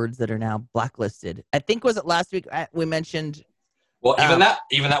about words that are now blacklisted. I think, was it last week we mentioned? Well,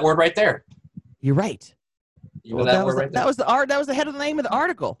 even that word right there. You're right. Even that word right there. That was that was the head of the name of the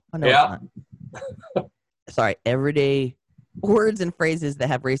article. Oh, no, yeah. It's not. Sorry, everyday words and phrases that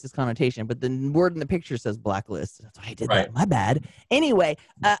have racist connotation, but the word in the picture says blacklist. That's why I did that. My bad. Anyway,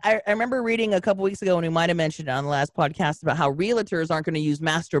 I remember reading a couple weeks ago, and we might have mentioned it on the last podcast, about how realtors aren't going to use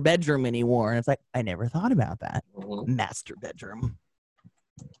master bedroom anymore. And it's like, I never thought about that. Mm-hmm. Master bedroom.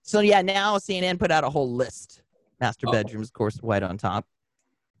 So yeah, now CNN put out a whole list. Master bedrooms, of course, white on top.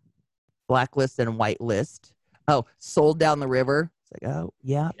 Blacklist and whitelist. Oh, sold down the river. It's like, oh,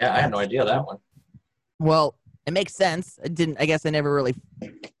 yeah. Yeah, I had no idea that one. Well, it makes sense. I guess I never really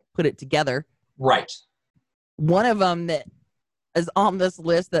put it together. Right. One of them that is on this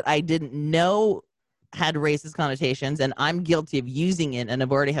list that I didn't know had racist connotations, and I'm guilty of using it, and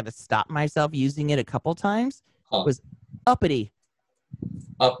I've already had to stop myself using it a couple times, was uppity.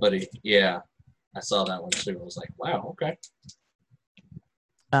 Uppity, yeah. I saw that one too. I was like, wow, okay.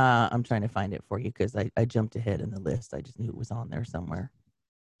 I'm trying to find it for you because I jumped ahead in the list. I just knew it was on there somewhere.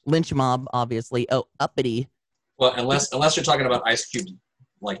 Lynch mob, obviously. Oh, uppity. Well, unless you're talking about Ice Cube's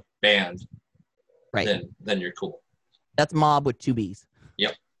like band, right? Then you're cool. That's mob with 2 B's.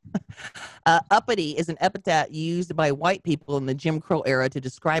 Yep. Uppity is an epithet used by white people in the Jim Crow era to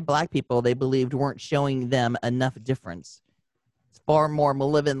describe black people they believed weren't showing them enough difference. It's far more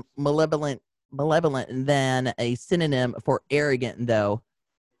malevolent than a synonym for arrogant, though.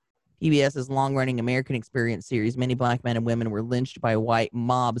 PBS's long-running American Experience series, many black men and women were lynched by white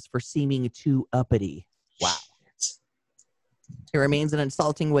mobs for seeming too uppity. Wow. It remains an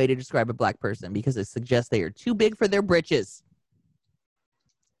insulting way to describe a black person because it suggests they are too big for their britches,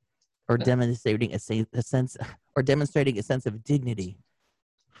 or demonstrating a sense of dignity.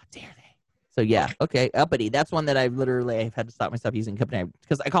 How dare they? So yeah, okay, uppity. That's one that I've had to stop myself using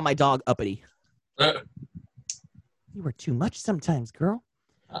because I call my dog uppity. You were too much sometimes, girl.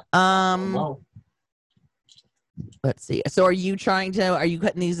 Let's see. So are you cutting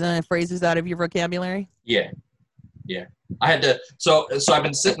these phrases out of your vocabulary? Yeah. I had to. So I've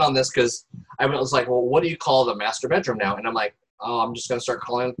been sitting on this because I was like, well, what do you call the master bedroom now? And I'm like, oh, I'm just gonna start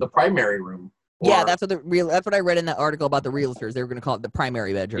calling it the primary room. Yeah, that's what I read in that article about the realtors. They were gonna call it the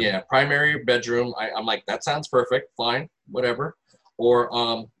primary bedroom. Yeah, primary bedroom. I'm like, that sounds perfect. Fine, whatever. Or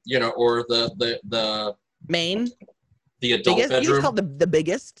or the main. The adult biggest, bedroom. You called the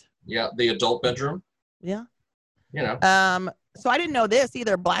biggest. Yeah, the adult bedroom. Yeah. So I didn't know this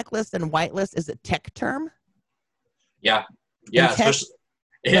either. Blacklist and whitelist is a tech term. Yeah. Especially,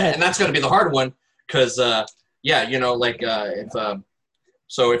 and that's going to be the hard one because, if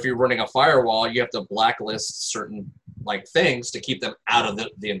you're running a firewall, you have to blacklist certain things to keep them out of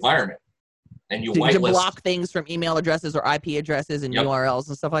the environment, and you whitelist. To block things from email addresses or IP addresses and URLs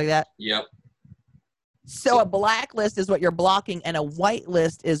and stuff like that. Yep. So a blacklist is what you're blocking, and a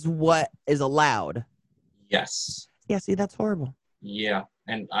whitelist is what is allowed. Yes. Yeah, see, that's horrible. Yeah,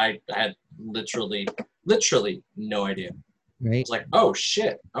 and I had literally no idea. Right. It's like, oh,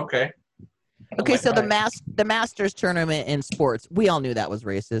 shit, okay. Okay, so the Masters tournament in sports, we all knew that was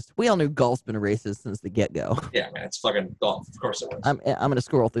racist. We all knew golf's been racist since the get-go. Yeah, man, it's fucking golf. Of course it was. I'm going to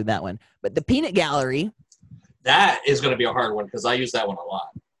scroll through that one. But the peanut gallery. That is going to be a hard one because I use that one a lot.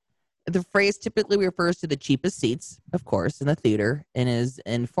 The phrase typically refers to the cheapest seats, of course, in the theater, and is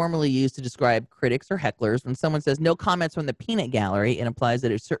informally used to describe critics or hecklers. When someone says no comments from the peanut gallery, it implies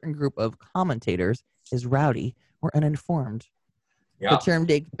that a certain group of commentators is rowdy or uninformed. Yeah. The term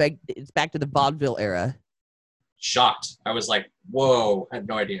dates back to the vaudeville era. Shocked. I was like, whoa, I had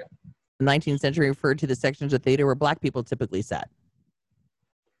no idea. The 19th century referred to the sections of theater where black people typically sat.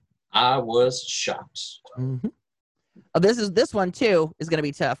 I was shocked. Mm-hmm. Oh, this one too is going to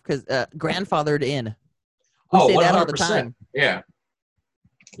be tough because grandfathered in. We say 100%. That all the time. Yeah.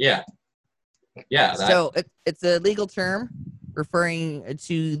 So it's a legal term referring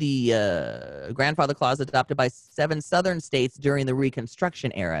to the grandfather clause adopted by 7 southern states during the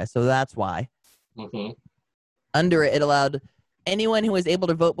Reconstruction era. So that's why. Mm-hmm. Under it, it allowed anyone who was able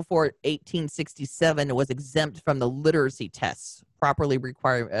to vote before 1867 was exempt from the literacy tests, property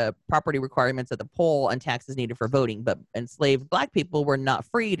requirements at the poll, and taxes needed for voting. But enslaved black people were not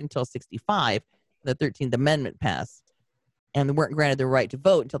freed until 65, the 13th Amendment passed. And they weren't granted the right to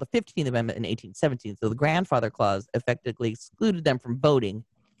vote until the 15th Amendment in 1817. So the grandfather clause effectively excluded them from voting.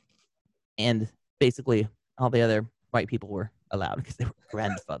 And basically, all the other white people were allowed because they were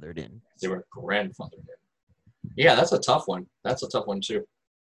grandfathered in. They were grandfathered in. Yeah, that's a tough one. That's a tough one, too.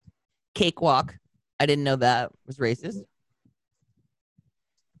 Cakewalk. I didn't know that was racist.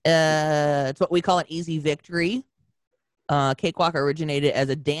 It's what we call an easy victory. Cakewalk originated as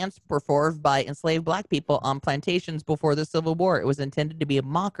a dance performed by enslaved black people on Plantations before the Civil War. It was intended to be a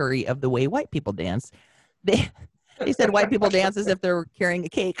mockery of the way white people dance. They said white people dance as if they're carrying a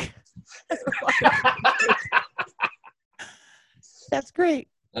cake. That's great.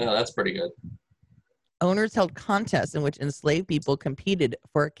 Oh, that's pretty good. Owners held contests in which enslaved people competed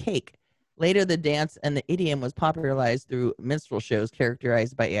for a cake. Later, the dance and the idiom was popularized through minstrel shows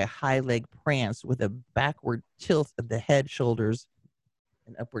characterized by a high leg prance with a backward tilt of the head, shoulders,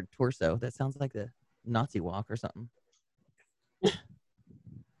 and upward torso. That sounds like the Nazi walk or something.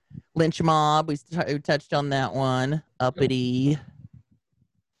 Lynch mob, we touched on that one. Uppity,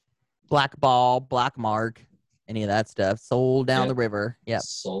 black ball, black mark, any of that stuff. Soul down the river. Yep.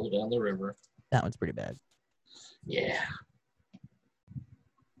 Soul down the river. That one's pretty bad. Yeah.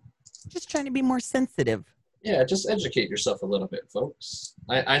 Just trying to be more sensitive. Yeah, just educate yourself a little bit, folks.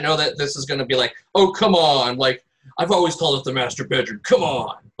 I know that this is going to be like, oh, come on. Like, I've always called it the master bedroom. Come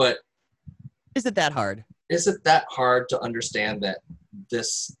on. But is it that hard? Is it that hard to understand that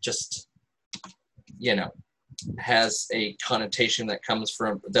this just, you know, has a connotation that comes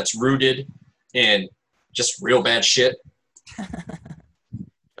from, that's rooted in just real bad shit?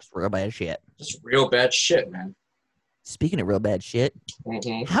 Just real bad shit. Just real bad shit, man. Speaking of real bad shit,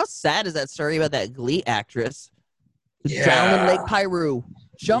 how sad is that story about that Glee actress who drowned in Lake Piru?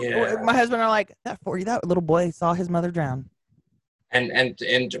 My husband and I are like, that little boy saw his mother drown. And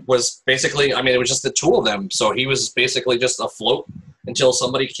was basically, I mean, it was just the two of them. So he was basically just afloat until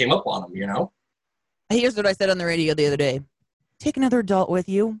somebody came up on him, you know? Here's what I said on the radio the other day. Take another adult with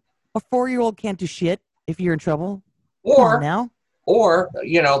you. A 4-year-old can't do shit if you're in trouble. Or,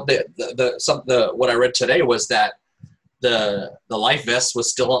 you know, what I read today was that the life vest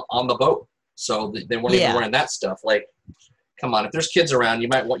was still on the boat, so they weren't even wearing that stuff. Like, come on, if there's kids around, you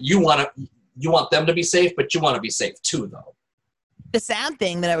want them to be safe, but you want to be safe too, though. The sad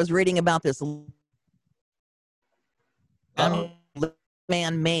thing that I was reading about this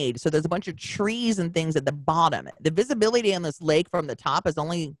man-made, so there's a bunch of trees and things at the bottom. The visibility on this lake from the top is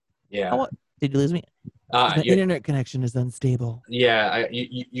only. Yeah. Oh, did you lose me? The internet connection is unstable. Yeah,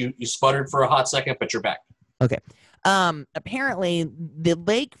 you sputtered for a hot second, but you're back. Okay. Apparently, the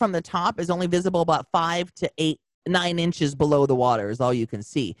lake from the top is only visible about 5 to 9 inches below the water is all you can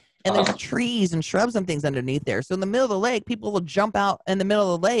see. And there's trees and shrubs and things underneath there. So in the middle of the lake, people will jump out in the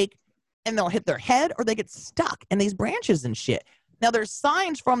middle of the lake and they'll hit their head or they get stuck in these branches and shit. Now, there's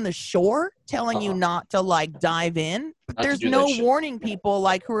signs from the shore telling you not to, like, dive in, but there's no warning people,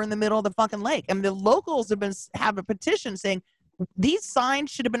 like, who are in the middle of the fucking lake. And the locals have a petition saying, these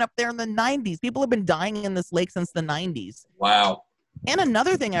signs should have been up there in the 90s. People have been dying in this lake since the 90s. Wow. And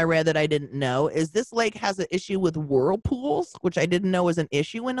another thing I read that I didn't know is this lake has an issue with whirlpools, which I didn't know was an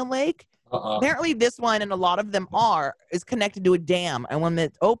issue in a lake. Apparently this one, and a lot of them is connected to a dam. And when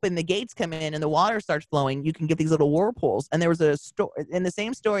it's open, the gates come in and the water starts flowing, you can get these little whirlpools. And there was a story, in the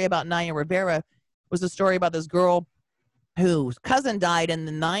same story about Naya Rivera, was a story about this girl whose cousin died in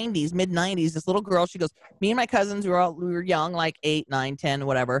the 90s, mid-90s. This little girl, she goes, me and my cousins, we were young, like 8, 9, 10,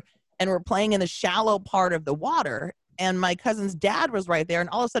 whatever, and we're playing in the shallow part of the water, and my cousin's dad was right there, and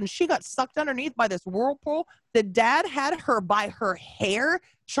all of a sudden she got sucked underneath by this whirlpool. The dad had her by her hair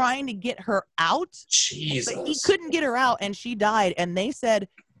trying to get her out. Jesus. But he couldn't get her out, and she died, and they said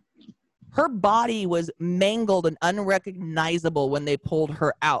her body was mangled and unrecognizable when they pulled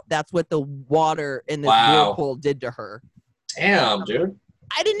her out. That's what the water in this whirlpool did to her. Damn, dude.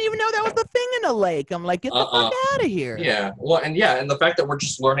 I didn't even know that was the thing in a lake. I'm like, get the fuck out of here. Yeah. Well, and the fact that we're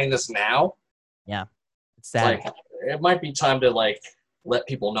just learning this now. Yeah. It's sad. Like, it might be time to, like, let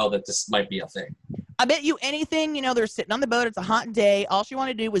people know that this might be a thing. I bet you anything, they're sitting on the boat. It's a hot day. All she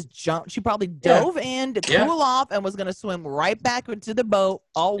wanted to do was jump. She probably dove in to cool off and was going to swim right back into the boat,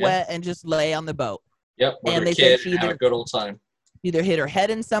 all wet, and just lay on the boat. Yep. And they said she had a good old time. Either hit her head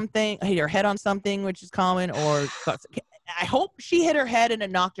on something, which is common, or I hope she hit her head and it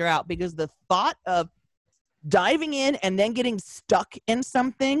knocked her out, because the thought of diving in and then getting stuck in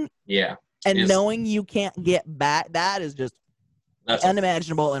something, and knowing you can't get back, that is just That's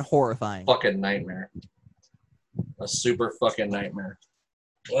unimaginable and horrifying. fucking nightmare. A super fucking nightmare.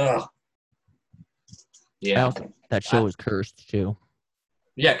 Ugh. Yeah. Well, that show is cursed too.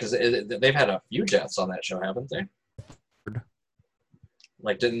 Yeah, because they've had a few deaths on that show, haven't they?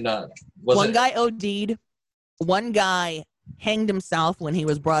 Like, didn't one guy OD'd, one guy hanged himself when he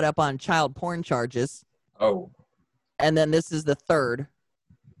was brought up on child porn charges. Oh, and then this is the third.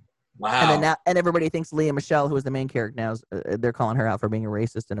 wow. And then now, and everybody thinks Leah Michelle, who is the main character now, they're calling her out for being a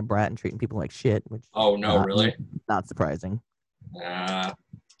racist and a brat and treating people like shit. Which Really? Not surprising.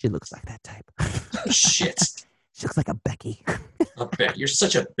 She looks like that type. Shit. She looks like a Becky. A Becky. You're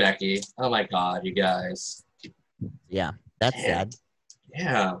such a Becky. Oh my god, you guys. Yeah, that's sad.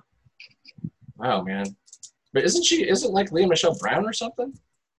 Yeah. Wow, man. But isn't like Leah Michelle Brown or something?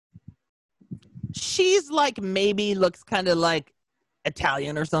 She's like, maybe looks kind of like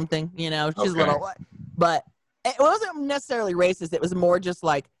Italian or something, you know? She's a little, but it wasn't necessarily racist. It was more just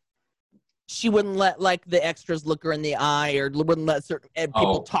like, she wouldn't let like the extras look her in the eye, or wouldn't let certain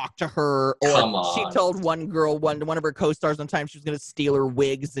people talk to her. Or she told one girl, one of her co-stars one time, she was going to steal her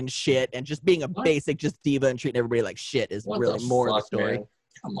wigs and shit, and just being a basic just diva and treating everybody like shit is really more of the story. Man?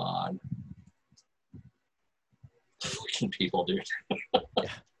 Come on. Fucking people, dude. Yeah.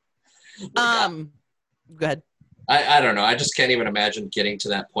 Go ahead. I don't know. I just can't even imagine getting to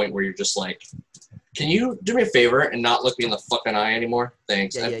that point where you're just like, can you do me a favor and not look me in the fucking eye anymore?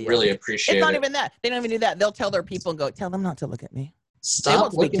 Thanks. I really appreciate it. It's not even that. They don't even do that. They'll tell their people and go, tell them not to look at me.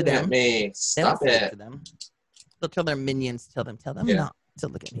 Stop looking at me. Stop it. They'll tell their minions, tell them not to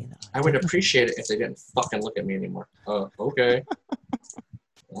look at me in the eye. I would appreciate it if they didn't fucking look at me anymore. Oh, okay.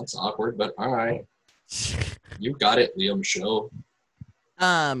 That's awkward, but all right. You got it, Leah Michelle.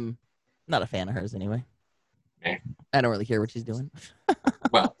 Not a fan of hers anyway. I don't really care what she's doing.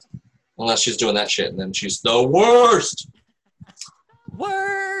 Well, unless she's doing that shit, and then she's the worst.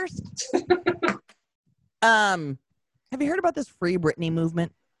 Have you heard about this Free Britney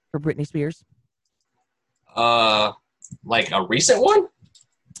movement for Britney Spears? Like a recent one?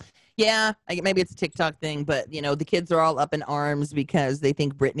 Yeah, maybe it's a TikTok thing, but you know, the kids are all up in arms because they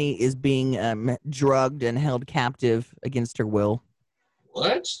think Britney is being drugged and held captive against her will.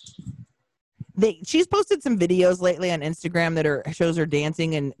 What? She's posted some videos lately on Instagram that shows her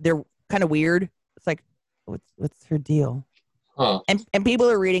dancing, and they're kind of weird. It's like, what's her deal? Huh. And people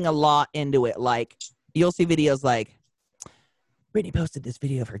are reading a lot into it. Like, you'll see videos like, Britney posted this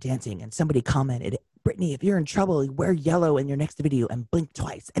video of her dancing, and somebody commented, Britney, if you're in trouble, wear yellow in your next video and blink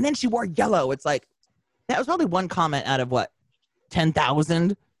twice. And then she wore yellow. It's like, that was probably one comment out of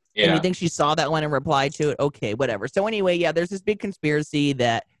 10,000? Yeah. And you think she saw that one and replied to it? Okay, whatever. So anyway, yeah, there's this big conspiracy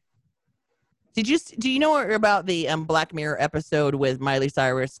that, do you know about the Black Mirror episode with Miley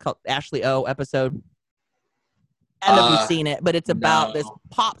Cyrus called Ashley O episode? I don't know if you've seen it, but it's about this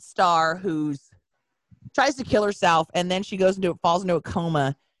pop star who's tries to kill herself, and then she falls into a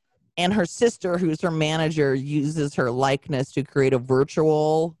coma, and her sister, who's her manager, uses her likeness to create a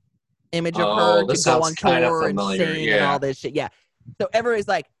virtual image of her to go on tour and sing and all this shit. Yeah. So everybody's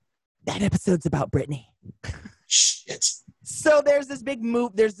like, that episode's about Britney. Shit. So there's this big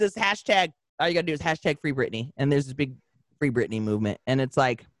move. There's this hashtag. All you gotta do is hashtag Free Britney, and there's this big Free Britney movement. And it's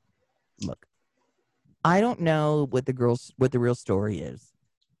like, look, I don't know what the real story is.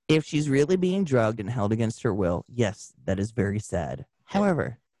 If she's really being drugged and held against her will, yes, that is very sad.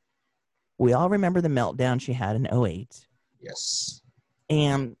 However, we all remember the meltdown she had in 2008. Yes.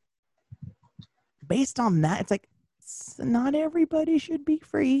 And based on that, it's like, not everybody should be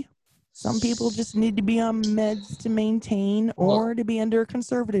free. Some people just need to be on meds to maintain or to be under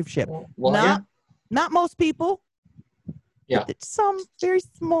conservatorship. Not most people. Yeah. Some very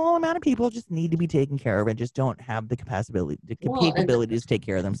small amount of people just need to be taken care of and just don't have the capabilities to take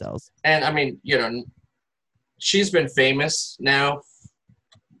care of themselves. And I mean, you know, she's been famous now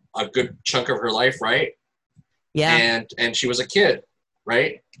a good chunk of her life, right? Yeah. And she was a kid,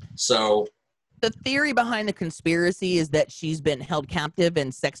 right? So the theory behind the conspiracy is that she's been held captive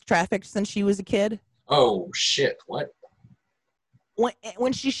and sex trafficked since she was a kid. Oh shit! What?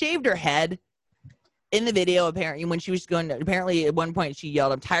 When she shaved her head in the video, apparently at one point she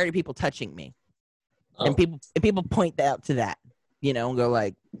yelled, "I'm tired of people touching me," and people point out to that, you know, and go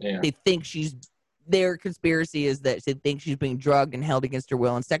like, they think their conspiracy is that they think she's being drugged and held against her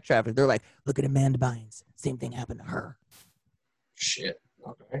will and sex trafficked. They're like, look at Amanda Bynes, same thing happened to her. Shit.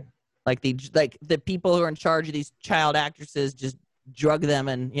 Okay. Like the people who are in charge of these child actresses just drug them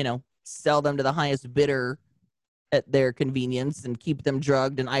and, you know, sell them to the highest bidder at their convenience and keep them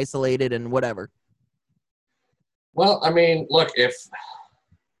drugged and isolated and whatever.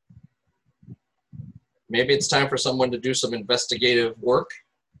 maybe it's time for someone to do some investigative work.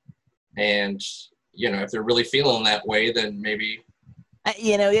 And, if they're really feeling that way, then maybe.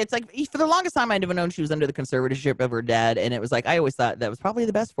 It's like for the longest time I never known she was under the conservatorship of her dad, and it was like I always thought that was probably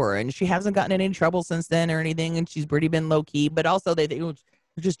the best for her, and she hasn't gotten in any trouble since then or anything, and she's pretty been low key. But also they they're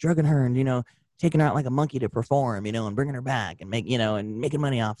just drugging her and taking her out like a monkey to perform, and bringing her back and and making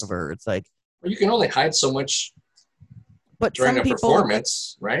money off of her. It's like, well, you can only hide so much but during some a people,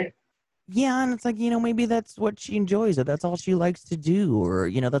 performance, right? Yeah, and it's like, maybe that's what she enjoys, or that's all she likes to do,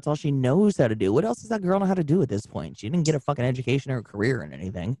 or, that's all she knows how to do. What else does that girl know how to do at this point? She didn't get a fucking education or a career in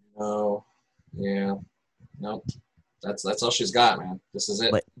anything. No. Yeah. Nope. That's all she's got, man. This is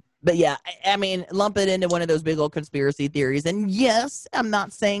it. But yeah, I mean, lump it into one of those big old conspiracy theories. And yes, I'm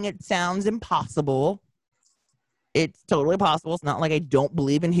not saying it sounds impossible. It's totally possible. It's not like I don't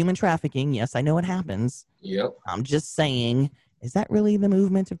believe in human trafficking. Yes, I know it happens. Yep. I'm just saying, is that really the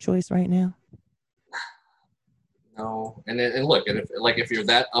movement of choice right now? No. And look, and if you're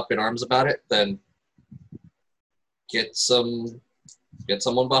that up in arms about it, then get someone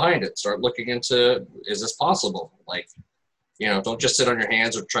behind it. Start looking into, is this possible? Like, don't just sit on your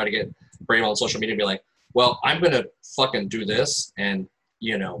hands or try to get brave on social media and be like, well, I'm gonna fucking do this, and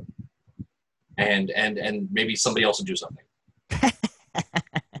and maybe somebody else will do something.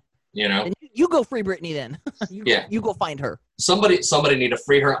 And you go free Britney then. You go find her. Somebody need to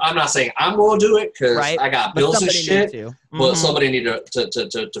free her. I'm not saying I'm going to do it because I got bills and shit. But somebody need to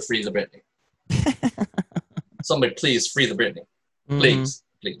free the Britney. Somebody please free the Britney. Please,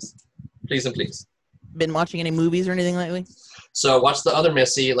 please and please. Been watching any movies or anything lately? So watch the other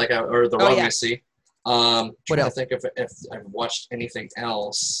Missy, or the wrong Missy. What else? I think if I've watched anything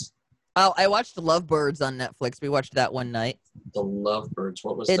else. Oh, I watched Lovebirds on Netflix. We watched that one night. The Lovebirds.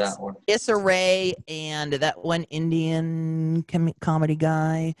 What was that one? Issa Rae and that one Indian comedy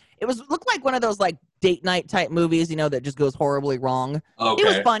guy. It looked like one of those like date night type movies, that just goes horribly wrong. Okay. It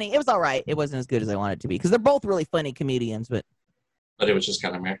was funny. It was all right. It wasn't as good as I wanted it to be because they're both really funny comedians, but it was just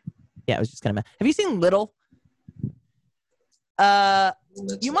kind of meh. Yeah, it was just kind of meh. Have you seen Little? You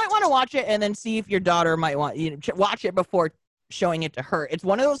might want to watch it and then see if your daughter might want watch it before showing it to her. It's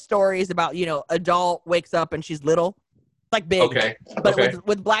one of those stories about, adult wakes up and she's little, like big. Okay. But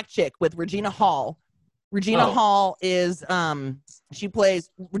with black chick, with Regina Hall. Regina Hall is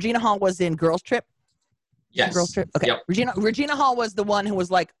Regina Hall was in Girls Trip. Yes. Girls Trip. Okay. Yep. Regina Hall was the one who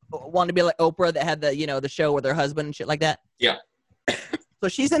was like wanted to be like Oprah, that had the the show with her husband and shit like that. Yeah. So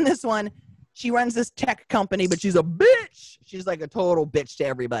she's in this one. She runs this tech company, but she's a bitch. She's like a total bitch to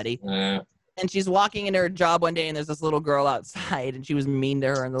everybody. And she's walking into her job one day, and there's this little girl outside, and she was mean to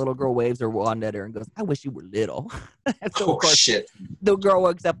her, and the little girl waves her wand at her and goes, "I wish you were little." So, of course, shit. The girl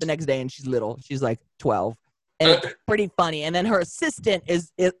wakes up the next day, and she's little. She's like 12. And it's pretty funny. And then her assistant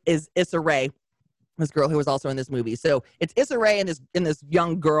is Issa Rae, this girl who was also in this movie. So it's Issa Rae and this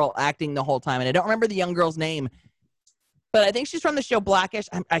young girl acting the whole time. And I don't remember the young girl's name, but I think she's from the show Blackish.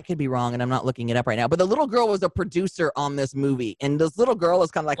 I could be wrong, and I'm not looking it up right now. But the little girl was a producer on this movie, and this little girl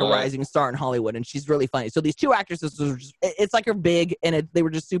is kind of like a rising star in Hollywood, and she's really funny. So these two actresses, it's like they're big, and they were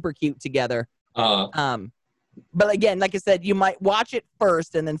just super cute together. But again, like I said, you might watch it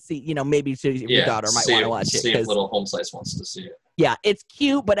first, and then see, maybe your daughter might want to watch it. See if little home slice wants to see it. Yeah, it's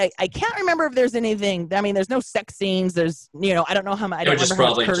cute, but I can't remember if there's anything. I mean, there's no sex scenes. There's, I don't know how much. It would just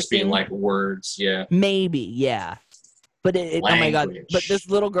probably just be like words, yeah. Maybe, yeah. But oh my god! But this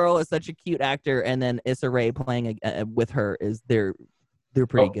little girl is such a cute actor, and then Issa Rae playing with her they're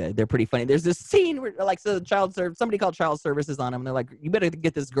pretty good. They're pretty funny. There's this scene where somebody called child services on them, and they're like, "You better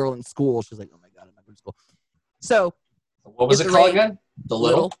get this girl in school." She's like, "Oh my god, I'm not going to school." So, what was it called again? The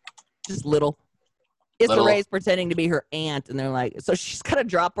Little, just Little. Issa Rae's pretending to be her aunt, and they're like, so she's got to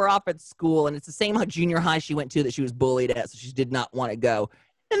drop her off at school, and it's the same junior high she went to that she was bullied at, so she did not want to go.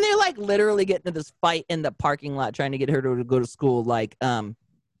 And they're like literally getting into this fight in the parking lot trying to get her to go to school. Like,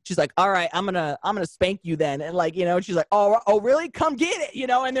 she's like, "All right, I'm gonna spank you then." And like, she's like, "Oh, really? Come get it,"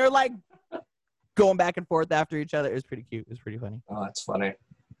 And they're like going back and forth after each other. It was pretty cute. It was pretty funny. Oh, that's funny.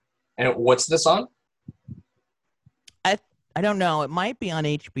 And what's this on? I don't know. It might be on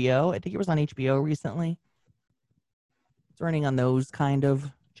HBO. I think it was on HBO recently. It's running on those kind of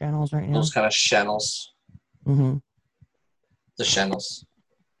channels right now. Those kind of channels. Mm-hmm. The channels.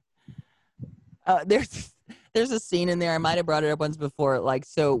 There's a scene in there. I might have brought it up once before. Like,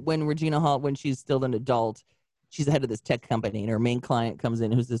 so when Regina Hall, when she's still an adult, she's the head of this tech company, and her main client comes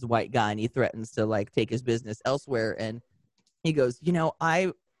in, who's this white guy, and he threatens to like take his business elsewhere. And he goes,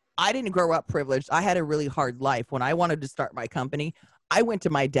 I didn't grow up privileged. I had a really hard life. When I wanted to start my company, I went to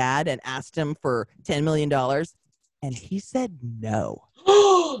my dad and asked him for $10 million, and he said no.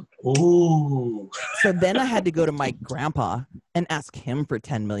 Ooh. So then I had to go to my grandpa and ask him for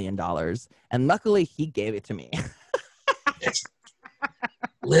 $10 million. And luckily, he gave it to me.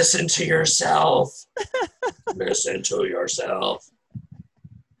 Listen to yourself. Listen to yourself.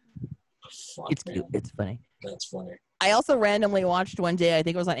 Fuck, It's man. cute. It's funny. That's funny. I also randomly watched one day, I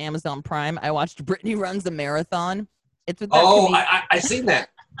think it was on Amazon Prime, I watched Brittany Runs a Marathon. It's with that I seen that.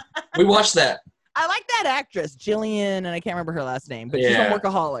 We watched that. I like that actress, Jillian, and I can't remember her last name, but she's Yeah. from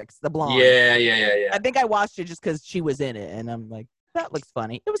Workaholics, the blonde. Yeah. I think I watched it just because she was in it, and I'm like, that looks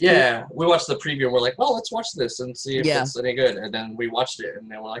funny. It was Yeah, we watched the preview and we're like, well, let's watch this and see if Yeah. it's any good. And then we watched it and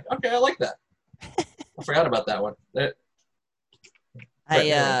then we're like, okay, I like that. I forgot about that one. It's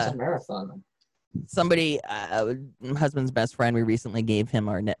a marathon. Somebody, my husband's best friend, we recently gave him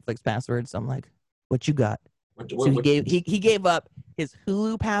our Netflix password, so I'm like, what you got? So he gave up his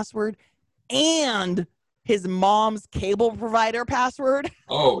Hulu password and his mom's cable provider password.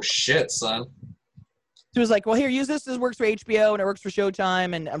 Oh, shit, son. So he was like, well, here, use this. This works for HBO and it works for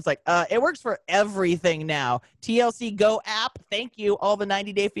Showtime. And I was like, it works for everything now. TLC Go app, thank you. All the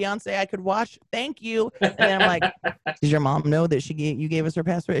 90-Day Fiancé I could watch, thank you. And then I'm like, does your mom know that you gave us her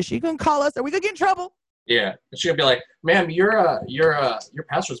password? Is she going to call us? Are we going to get in trouble? Yeah. She's going to be like, ma'am, your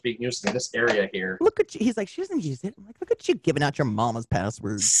password's being used in this area here. Look at you. He's like, she doesn't use it. I'm like, look at you giving out your mama's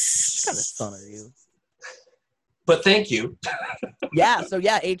password. What kind of son are you? But thank you. Yeah, so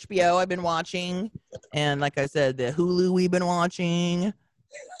yeah, HBO I've been watching. And like I said, the Hulu we've been watching.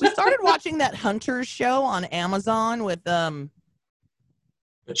 We started watching that Hunters show on Amazon with Pacino.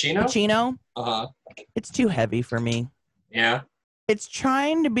 Uh-huh. It's too heavy for me. Yeah. It's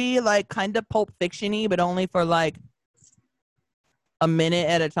trying to be like kind of Pulp Fiction-y, but only for like a minute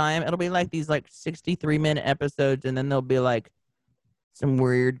at a time. It'll be like these like 63-minute episodes, and then there'll be like some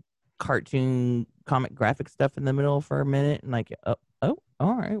weird cartoon comic graphic stuff in the middle for a minute, and like, oh,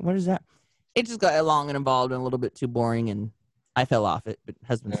 all right, what is that? It just got long and involved and a little bit too boring, and I fell off it, but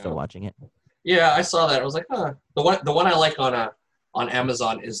husband's still watching it. Yeah, I saw that. I was like, huh. The one I like on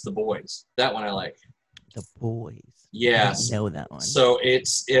Amazon is The Boys. That one I like. The Boys. Yes. I know that one. So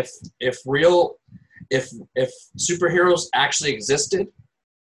it's if superheroes actually existed,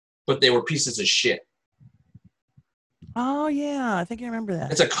 but they were pieces of shit. Oh yeah, I think I remember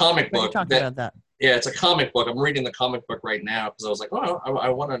that. It's a comic book. Talking about that. Yeah, it's a comic book. I'm reading the comic book right now because I was like, oh, I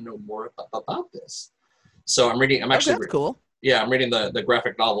want to know more about this. So I'm reading. I'm actually that's cool. Yeah, I'm reading the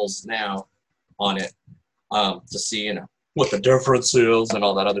graphic novels now on it to see what the difference is and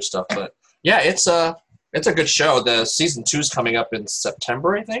all that other stuff. But yeah, it's a good show. The season 2 is coming up in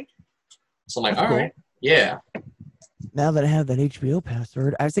September, I think. So I'm like, all right, yeah. Now that I have that HBO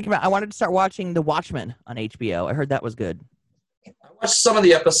password, I was thinking I wanted to start watching The Watchmen on HBO. I heard that was good. I watched some of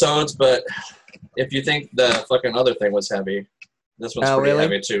the episodes, but if you think the fucking other thing was heavy, this one's pretty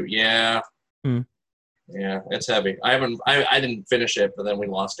heavy too. Yeah. Yeah, it's heavy. I didn't finish it, but then we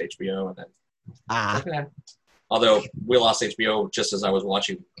lost HBO, and then okay. Although we lost HBO just as I was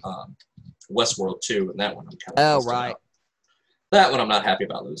watching Westworld 2, and that one I'm kind of right. That one I'm not happy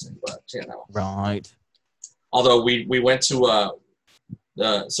about losing, but right. Although we went to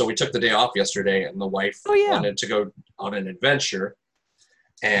so we took the day off yesterday, and the wife wanted to go on an adventure,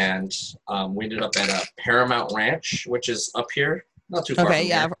 and we ended up at a Paramount Ranch, which is up here, not too far from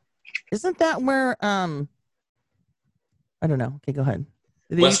here. Isn't that where I don't know. Okay, go ahead.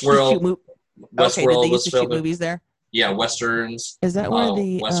 Westworld. Westworld was filmed. Movies there? Yeah, westerns. Is that where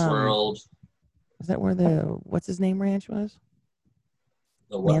the Westworld? Is that where the what's his name ranch was?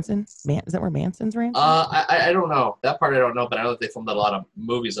 The what? Manson? Is that where Manson's ranch? I don't know. That part I don't know, but I know that they filmed a lot of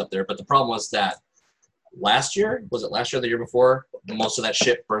movies up there. But the problem was that last year, the year before, most of that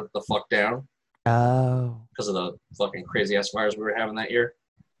shit burnt the fuck down. Oh. Because of the fucking crazy ass fires we were having that year.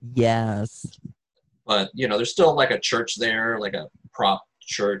 Yes. But there's still like a church there, like a prop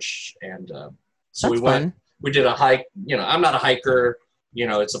church, and so That's fun. We did a hike. I'm not a hiker.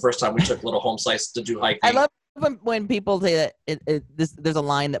 It's the first time we took little home sites to do hiking. I love when people say that there's a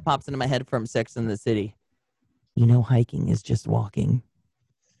line that pops into my head from Sex and the City. Hiking is just walking.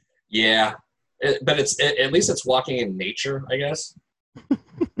 Yeah, but at least it's walking in nature, I guess.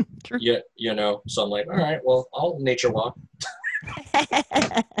 True. Yeah, so I'm like, all right, well, I'll nature walk.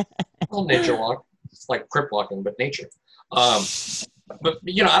 I'll nature walk. It's like crip walking, but nature. But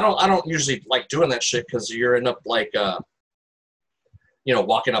I don't usually like doing that shit because you end up like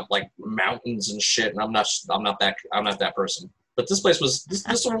walking up like mountains and shit, and I'm not that person. But this place was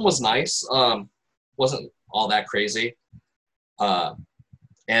this one was nice. Wasn't all that crazy. And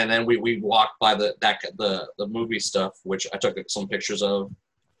then we walked by the movie stuff, which I took some pictures of.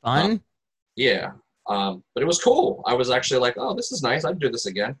 Fun. Yeah. But it was cool. I was actually like, oh, this is nice. I'd do this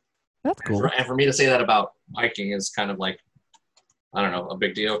again. That's cool. And for me to say that about hiking is kind of like, I don't know, a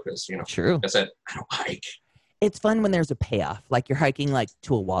big deal because, True. like I said, I don't hike. It's fun when there's a payoff, like you're hiking like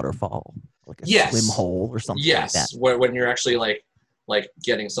to a waterfall, like a swim hole or something like that. Yes, when you're actually like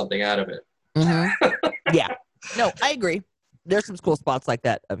getting something out of it. Yeah. No, I agree. There's some cool spots like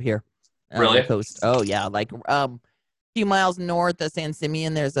that up here. Really? On the coast. Oh yeah, like a few miles north of San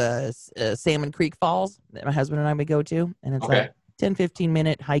Simeon, there's a Salmon Creek Falls that my husband and I would go to, and it's like 10-15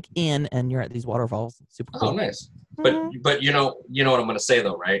 minute hike in, and you're at these waterfalls. Super cool. Oh, nice. But you know what I'm gonna say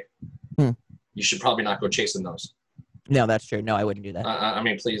though, right? You should probably not go chasing those. No, that's true. No, I wouldn't do that. I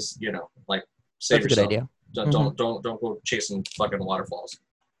mean, please, like save That's yourself. a good idea. Don't go chasing fucking waterfalls.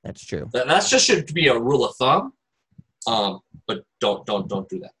 That's true. That's just should be a rule of thumb. But don't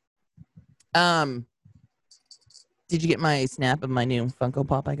do that. Did you get my snap of my new Funko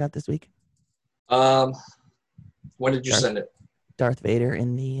Pop I got this week? When did you send it? Darth Vader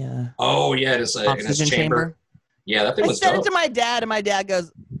in the oh yeah, it is in his chamber. Yeah, that thing was dope. I sent it to my dad, and my dad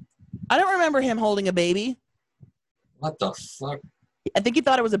goes, I don't remember him holding a baby. What the fuck? I think he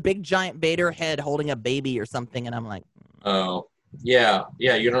thought it was a big giant Vader head holding a baby or something, and I'm like, oh yeah,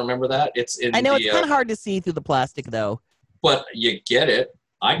 you don't remember that? I know it's kind of hard to see through the plastic though. But you get it.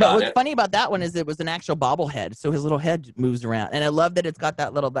 But what's funny about that one is it was an actual bobblehead, so his little head moves around, and I love that it's got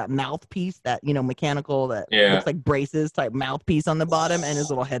that mouthpiece, that mechanical that looks like braces type mouthpiece on the bottom, and his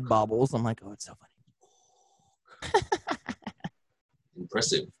little head bobbles. I'm like, oh, it's so funny.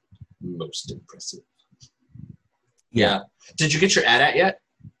 Impressive, most impressive. Yeah. Did you get your AT-AT yet?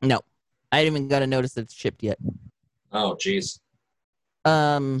 No, I didn't even got a notice that it's shipped yet. Oh, jeez.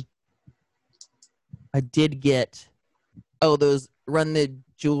 I did get those Run the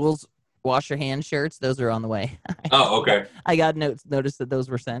Jewels wash your hand shirts. Those are on the way. Oh, okay. I got notice that those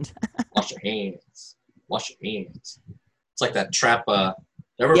were sent. Wash your hands. Wash your hands. It's like that trap.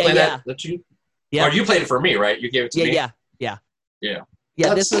 Ever play that? That you? Yeah. Or you played it for me, right? You gave it to me.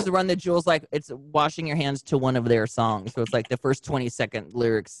 Yeah, this was Run the Jewels. Like it's washing your hands to one of their songs. So it's like the first 20-second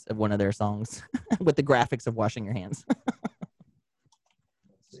lyrics of one of their songs with the graphics of washing your hands.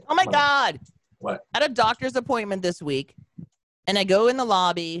 Oh my God! What? I had a doctor's appointment this week. And I go in the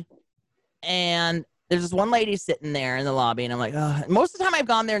lobby, and there's this one lady sitting there in the lobby, and I'm like, oh. Most of the time I've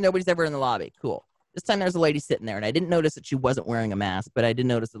gone there, nobody's ever in the lobby. Cool. This time there's a lady sitting there, and I didn't notice that she wasn't wearing a mask, but I did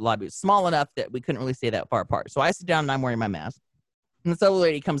notice the lobby was small enough that we couldn't really stay that far apart. So I sit down, and I'm wearing my mask. And this other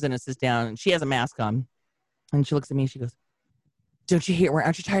lady comes in and sits down, and she has a mask on. And she looks at me, and she goes, aren't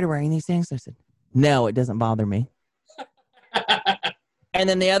you tired of wearing these things? I said, no, it doesn't bother me. And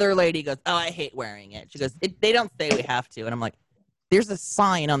then the other lady goes, oh, I hate wearing it. She goes, they don't say we have to. And I'm like, there's a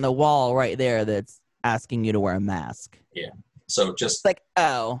sign on the wall right there that's asking you to wear a mask. Yeah. So just like,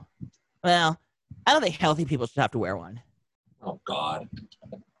 oh, well, I don't think healthy people should have to wear one. Oh, God.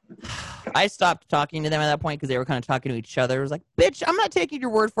 I stopped talking to them at that point because they were kind of talking to each other. It was like, bitch, I'm not taking your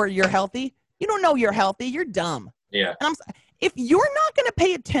word for it. You're healthy. You don't know you're healthy. You're dumb. Yeah. And if you're not going to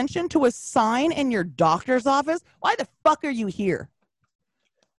pay attention to a sign in your doctor's office, why the fuck are you here?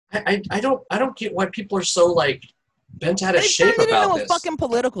 I don't get why people are so like bent out of shape about this. They turned it into a fucking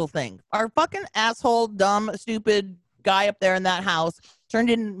political thing. Our fucking asshole, dumb, stupid guy up there in that house turned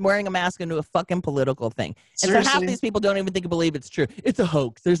in wearing a mask into a fucking political thing. Seriously? And so half these people don't even believe it's true. It's a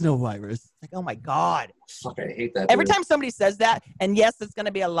hoax. There's no virus. Like, oh my God. Fuck, I hate that. Every time somebody says that, and yes, it's going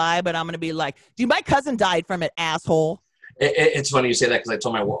to be a lie, but I'm going to be like, dude, my cousin died from it, asshole. It's funny you say that because I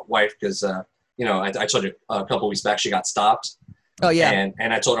told my wife because, I told you a couple weeks back she got stopped. Oh, yeah.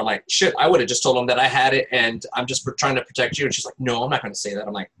 And I told her, I'm like, shit, I would have just told him that I had it and I'm just trying to protect you. And she's like, no, I'm not going to say that.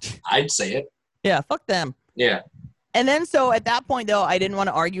 I'm like, I'd say it. Yeah, fuck them. Yeah. And then so at that point, though, I didn't want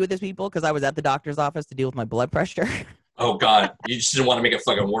to argue with these people because I was at the doctor's office to deal with my blood pressure. Oh, God. You just didn't want to make it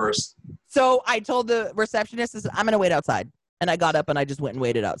fucking worse. So I told the receptionist, I'm going to wait outside. And I got up and I just went and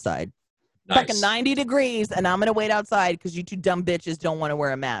waited outside. Nice. Fucking 90 degrees, and I'm going to wait outside because you two dumb bitches don't want to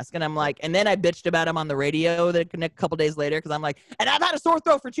wear a mask. And I'm like, and then I bitched about him on the radio a couple days later because I'm like, and I've had a sore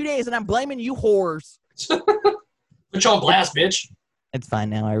throat for 2 days, and I'm blaming you whores. Put you on blast, bitch. It's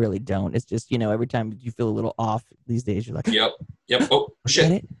fine now. I really don't. It's just, every time you feel a little off these days, you're like, Yep. Oh,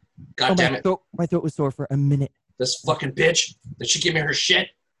 shit. God damn it. My throat was sore for a minute. This fucking bitch. Did she give me her shit?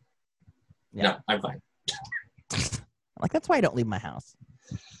 Yeah. No, I'm fine. I'm like, that's why I don't leave my house.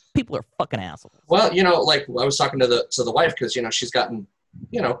 People are fucking assholes. Well, like I was talking to the wife because, she's gotten,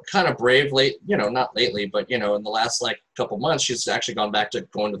 kind of brave late, not lately, but, in the last couple months, she's actually gone back to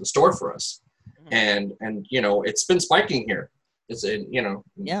going to the store for us. Mm-hmm. And it's been spiking here. It's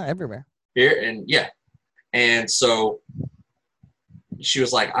yeah, everywhere. Here and yeah. And so she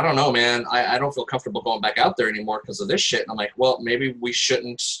was like, I don't know, man. I don't feel comfortable going back out there anymore because of this shit. And I'm like, well, maybe we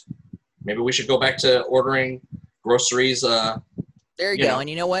shouldn't Maybe we should go back to ordering groceries. There you go. know. And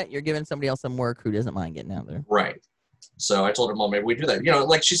you know what? You're giving somebody else some work who doesn't mind getting out there. Right. So I told her, well, maybe we do that. You know,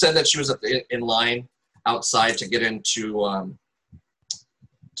 like she said that she was in line outside to get into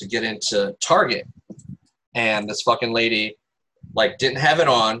Target, and this fucking lady like didn't have it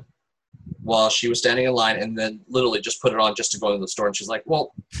on while she was standing in line, and then literally just put it on just to go into the store. And she's like,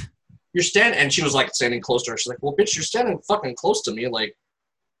 well, you're standing, and she was like standing close to her. She's like, well, bitch, you're standing fucking close to me. Like,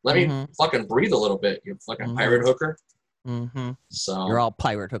 let me fucking breathe a little bit, you fucking pirate hooker. Mm-hmm. So you're all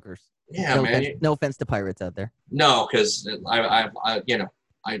pirate hookers. Yeah, no man. Offense, no offense to pirates out there. No, because I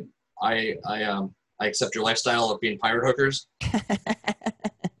accept your lifestyle of being pirate hookers,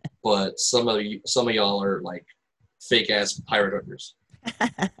 but some of y'all are like fake ass pirate hookers.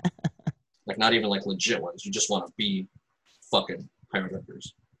 Like not even like legit ones. You just want to be fucking pirate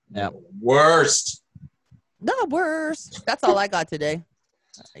hookers. Yeah. Worst. The worst. That's all I got today.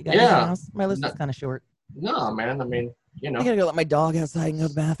 You got Yeah. anything else? My list is kind of short. No, man. I mean, you know. I gotta go let my dog outside and go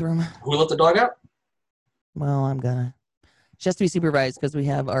to the bathroom. Who let the dog out? Well, I'm gonna. She has to be supervised because we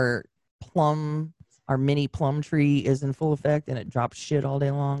have our mini plum tree is in full effect and it drops shit all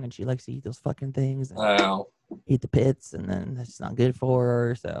day long and she likes to eat those fucking things and eat the pits and then it's not good for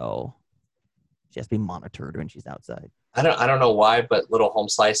her, so she has to be monitored when she's outside. I don't know why, but Little Home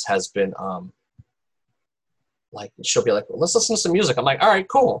Slice has been like she'll be like, let's listen to some music. I'm like, all right,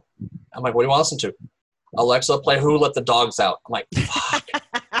 cool. I'm like, what do you want to listen to? Alexa, play Who Let the Dogs Out. I'm like, fuck.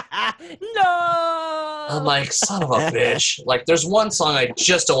 No. I'm like, son of a bitch. Like, there's one song I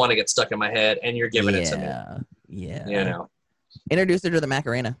just don't want to get stuck in my head, and you're giving it to me. Yeah. You know. Introduce her to the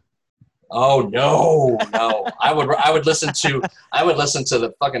Macarena. Oh no. I would listen to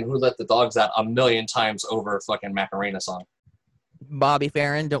the fucking Who Let the Dogs Out a million times over fucking Macarena song. Bobby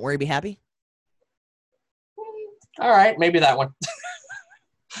Farron, Don't Worry, Be Happy. All right, maybe that one.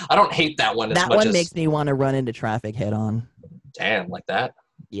 I don't hate that one as much as... That one makes me want to run into traffic head on. Damn, like that?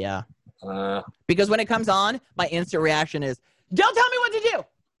 Yeah. Because when it comes on, my instant reaction is, don't tell me what to do!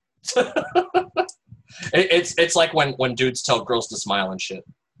 It's like when dudes tell girls to smile and shit.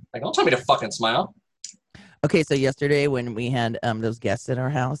 Like, don't tell me to fucking smile. Okay, so yesterday when we had those guests at our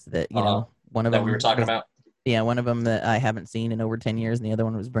house that, you know, one of them... That we were talking about? Yeah, one of them that I haven't seen in over 10 years, and the other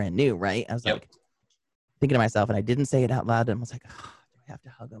one was brand new, right? I was like, thinking to myself, and I didn't say it out loud, and I was like, oh, do I have to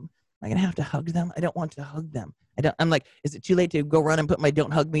hug them? Am I going to have to hug them? I don't want to hug them. I'm like, is it too late to go run and put my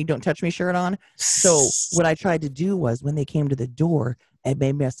don't hug me, don't touch me shirt on? So what I tried to do was when they came to the door, I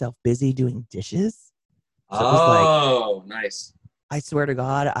made myself busy doing dishes. So it was like, nice. I swear to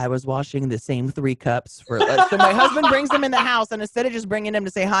God, I was washing the same 3 cups for. So my husband brings them in the house, and instead of just bringing them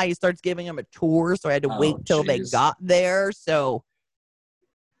to say hi, he starts giving them a tour. So I had to wait till they got there. So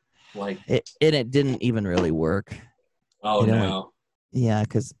like it didn't even really work. Oh no. Yeah,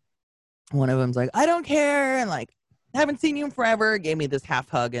 because one of them's like, I don't care, and like, I haven't seen you in forever. Gave me this half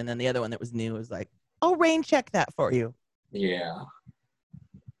hug, and then the other one that was new was like, I'll rain check that for you. Yeah.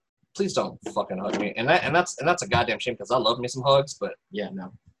 Please don't fucking hug me, and that's a goddamn shame because I love me some hugs, but yeah,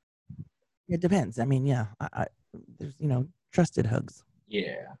 no. It depends. I mean, yeah, I there's trusted hugs.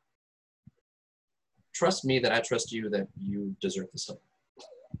 Yeah. Trust me that I trust you that you deserve this hug.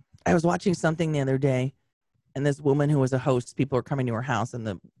 I was watching something the other day, and this woman who was a host, people were coming to her house, and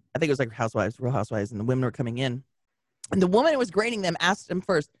I think it was like Real Housewives, and the women were coming in, and the woman who was grading them asked them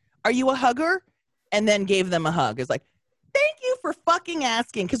first, "Are you a hugger?" and then gave them a hug. It's like, thank you for fucking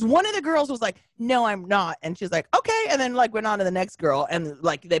asking. Because one of the girls was like, no, I'm not. And she's like, okay. And then like went on to the next girl. And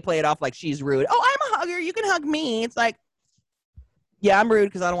like they play it off like she's rude. Oh, I'm a hugger. You can hug me. It's like, yeah, I'm rude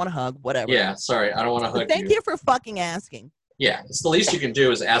because I don't want to hug. Whatever. Yeah, sorry. I don't want to hug you. Thank you for fucking asking. Yeah, it's the least you can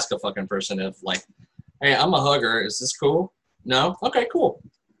do is ask a fucking person if like, hey, I'm a hugger. Is this cool? No? Okay, cool.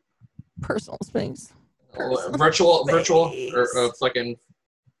 Personal space. Virtual or fucking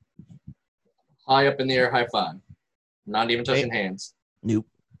high up in the air high five. Not even touching hands. Nope.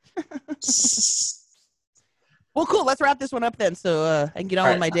 Well, cool. Let's wrap this one up then, so I can get on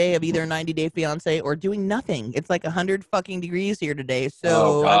with my day of either 90 Day Fiance or doing nothing. It's like 100 fucking degrees here today,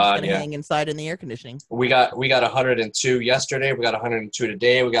 so I'm just gonna hang inside in the air conditioning. We got 102 yesterday. We got 102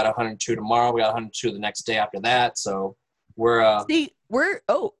 today. We got 102 tomorrow. We got 102 the next day after that. So we're ours. I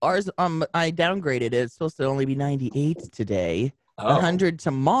downgraded it. It's supposed to only be 98 today. 100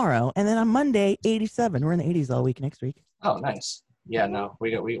 tomorrow, and then on Monday 87. We're in the 80s all week next week. Oh, nice. Yeah, no, we're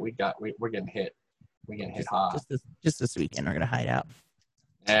getting hit. We're getting hit hard. Just this weekend, we're gonna hide out.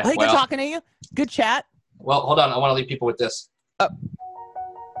 Hey, good talking to you. Good chat. Well, hold on. I want to leave people with this.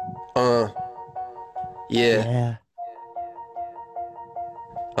 Yeah.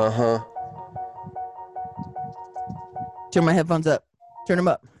 Uh-huh. Turn my headphones up. Turn them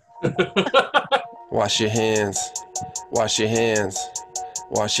up. Wash your hands. Wash your hands.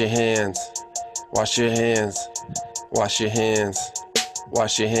 Wash your hands. Wash your hands. Wash your hands.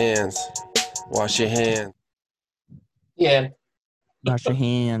 Wash your hands. Wash your hands. Yeah. Wash your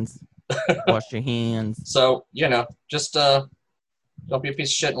hands. Wash your hands. So, just don't be a piece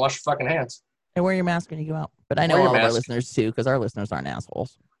of shit and wash your fucking hands. And wear your mask when you go out. But I know Wear your all of our mask. listeners too, because our listeners aren't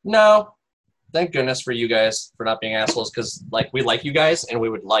assholes. No. Thank goodness for you guys for not being assholes, because we like you guys and we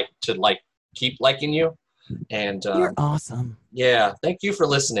would like to keep liking you. And You're awesome. yeah, thank you for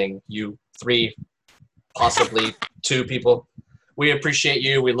listening, you 3, possibly 2 people. We appreciate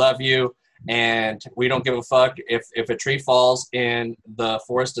you. We love you. And we don't give a fuck if a tree falls in the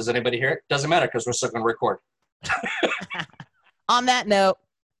forest. Does anybody hear it? Doesn't matter, because we're still going to record. On that note,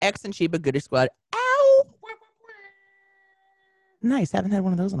 X and Sheba Goody Squad. Ow! Nice. Haven't had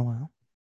one of those in a while.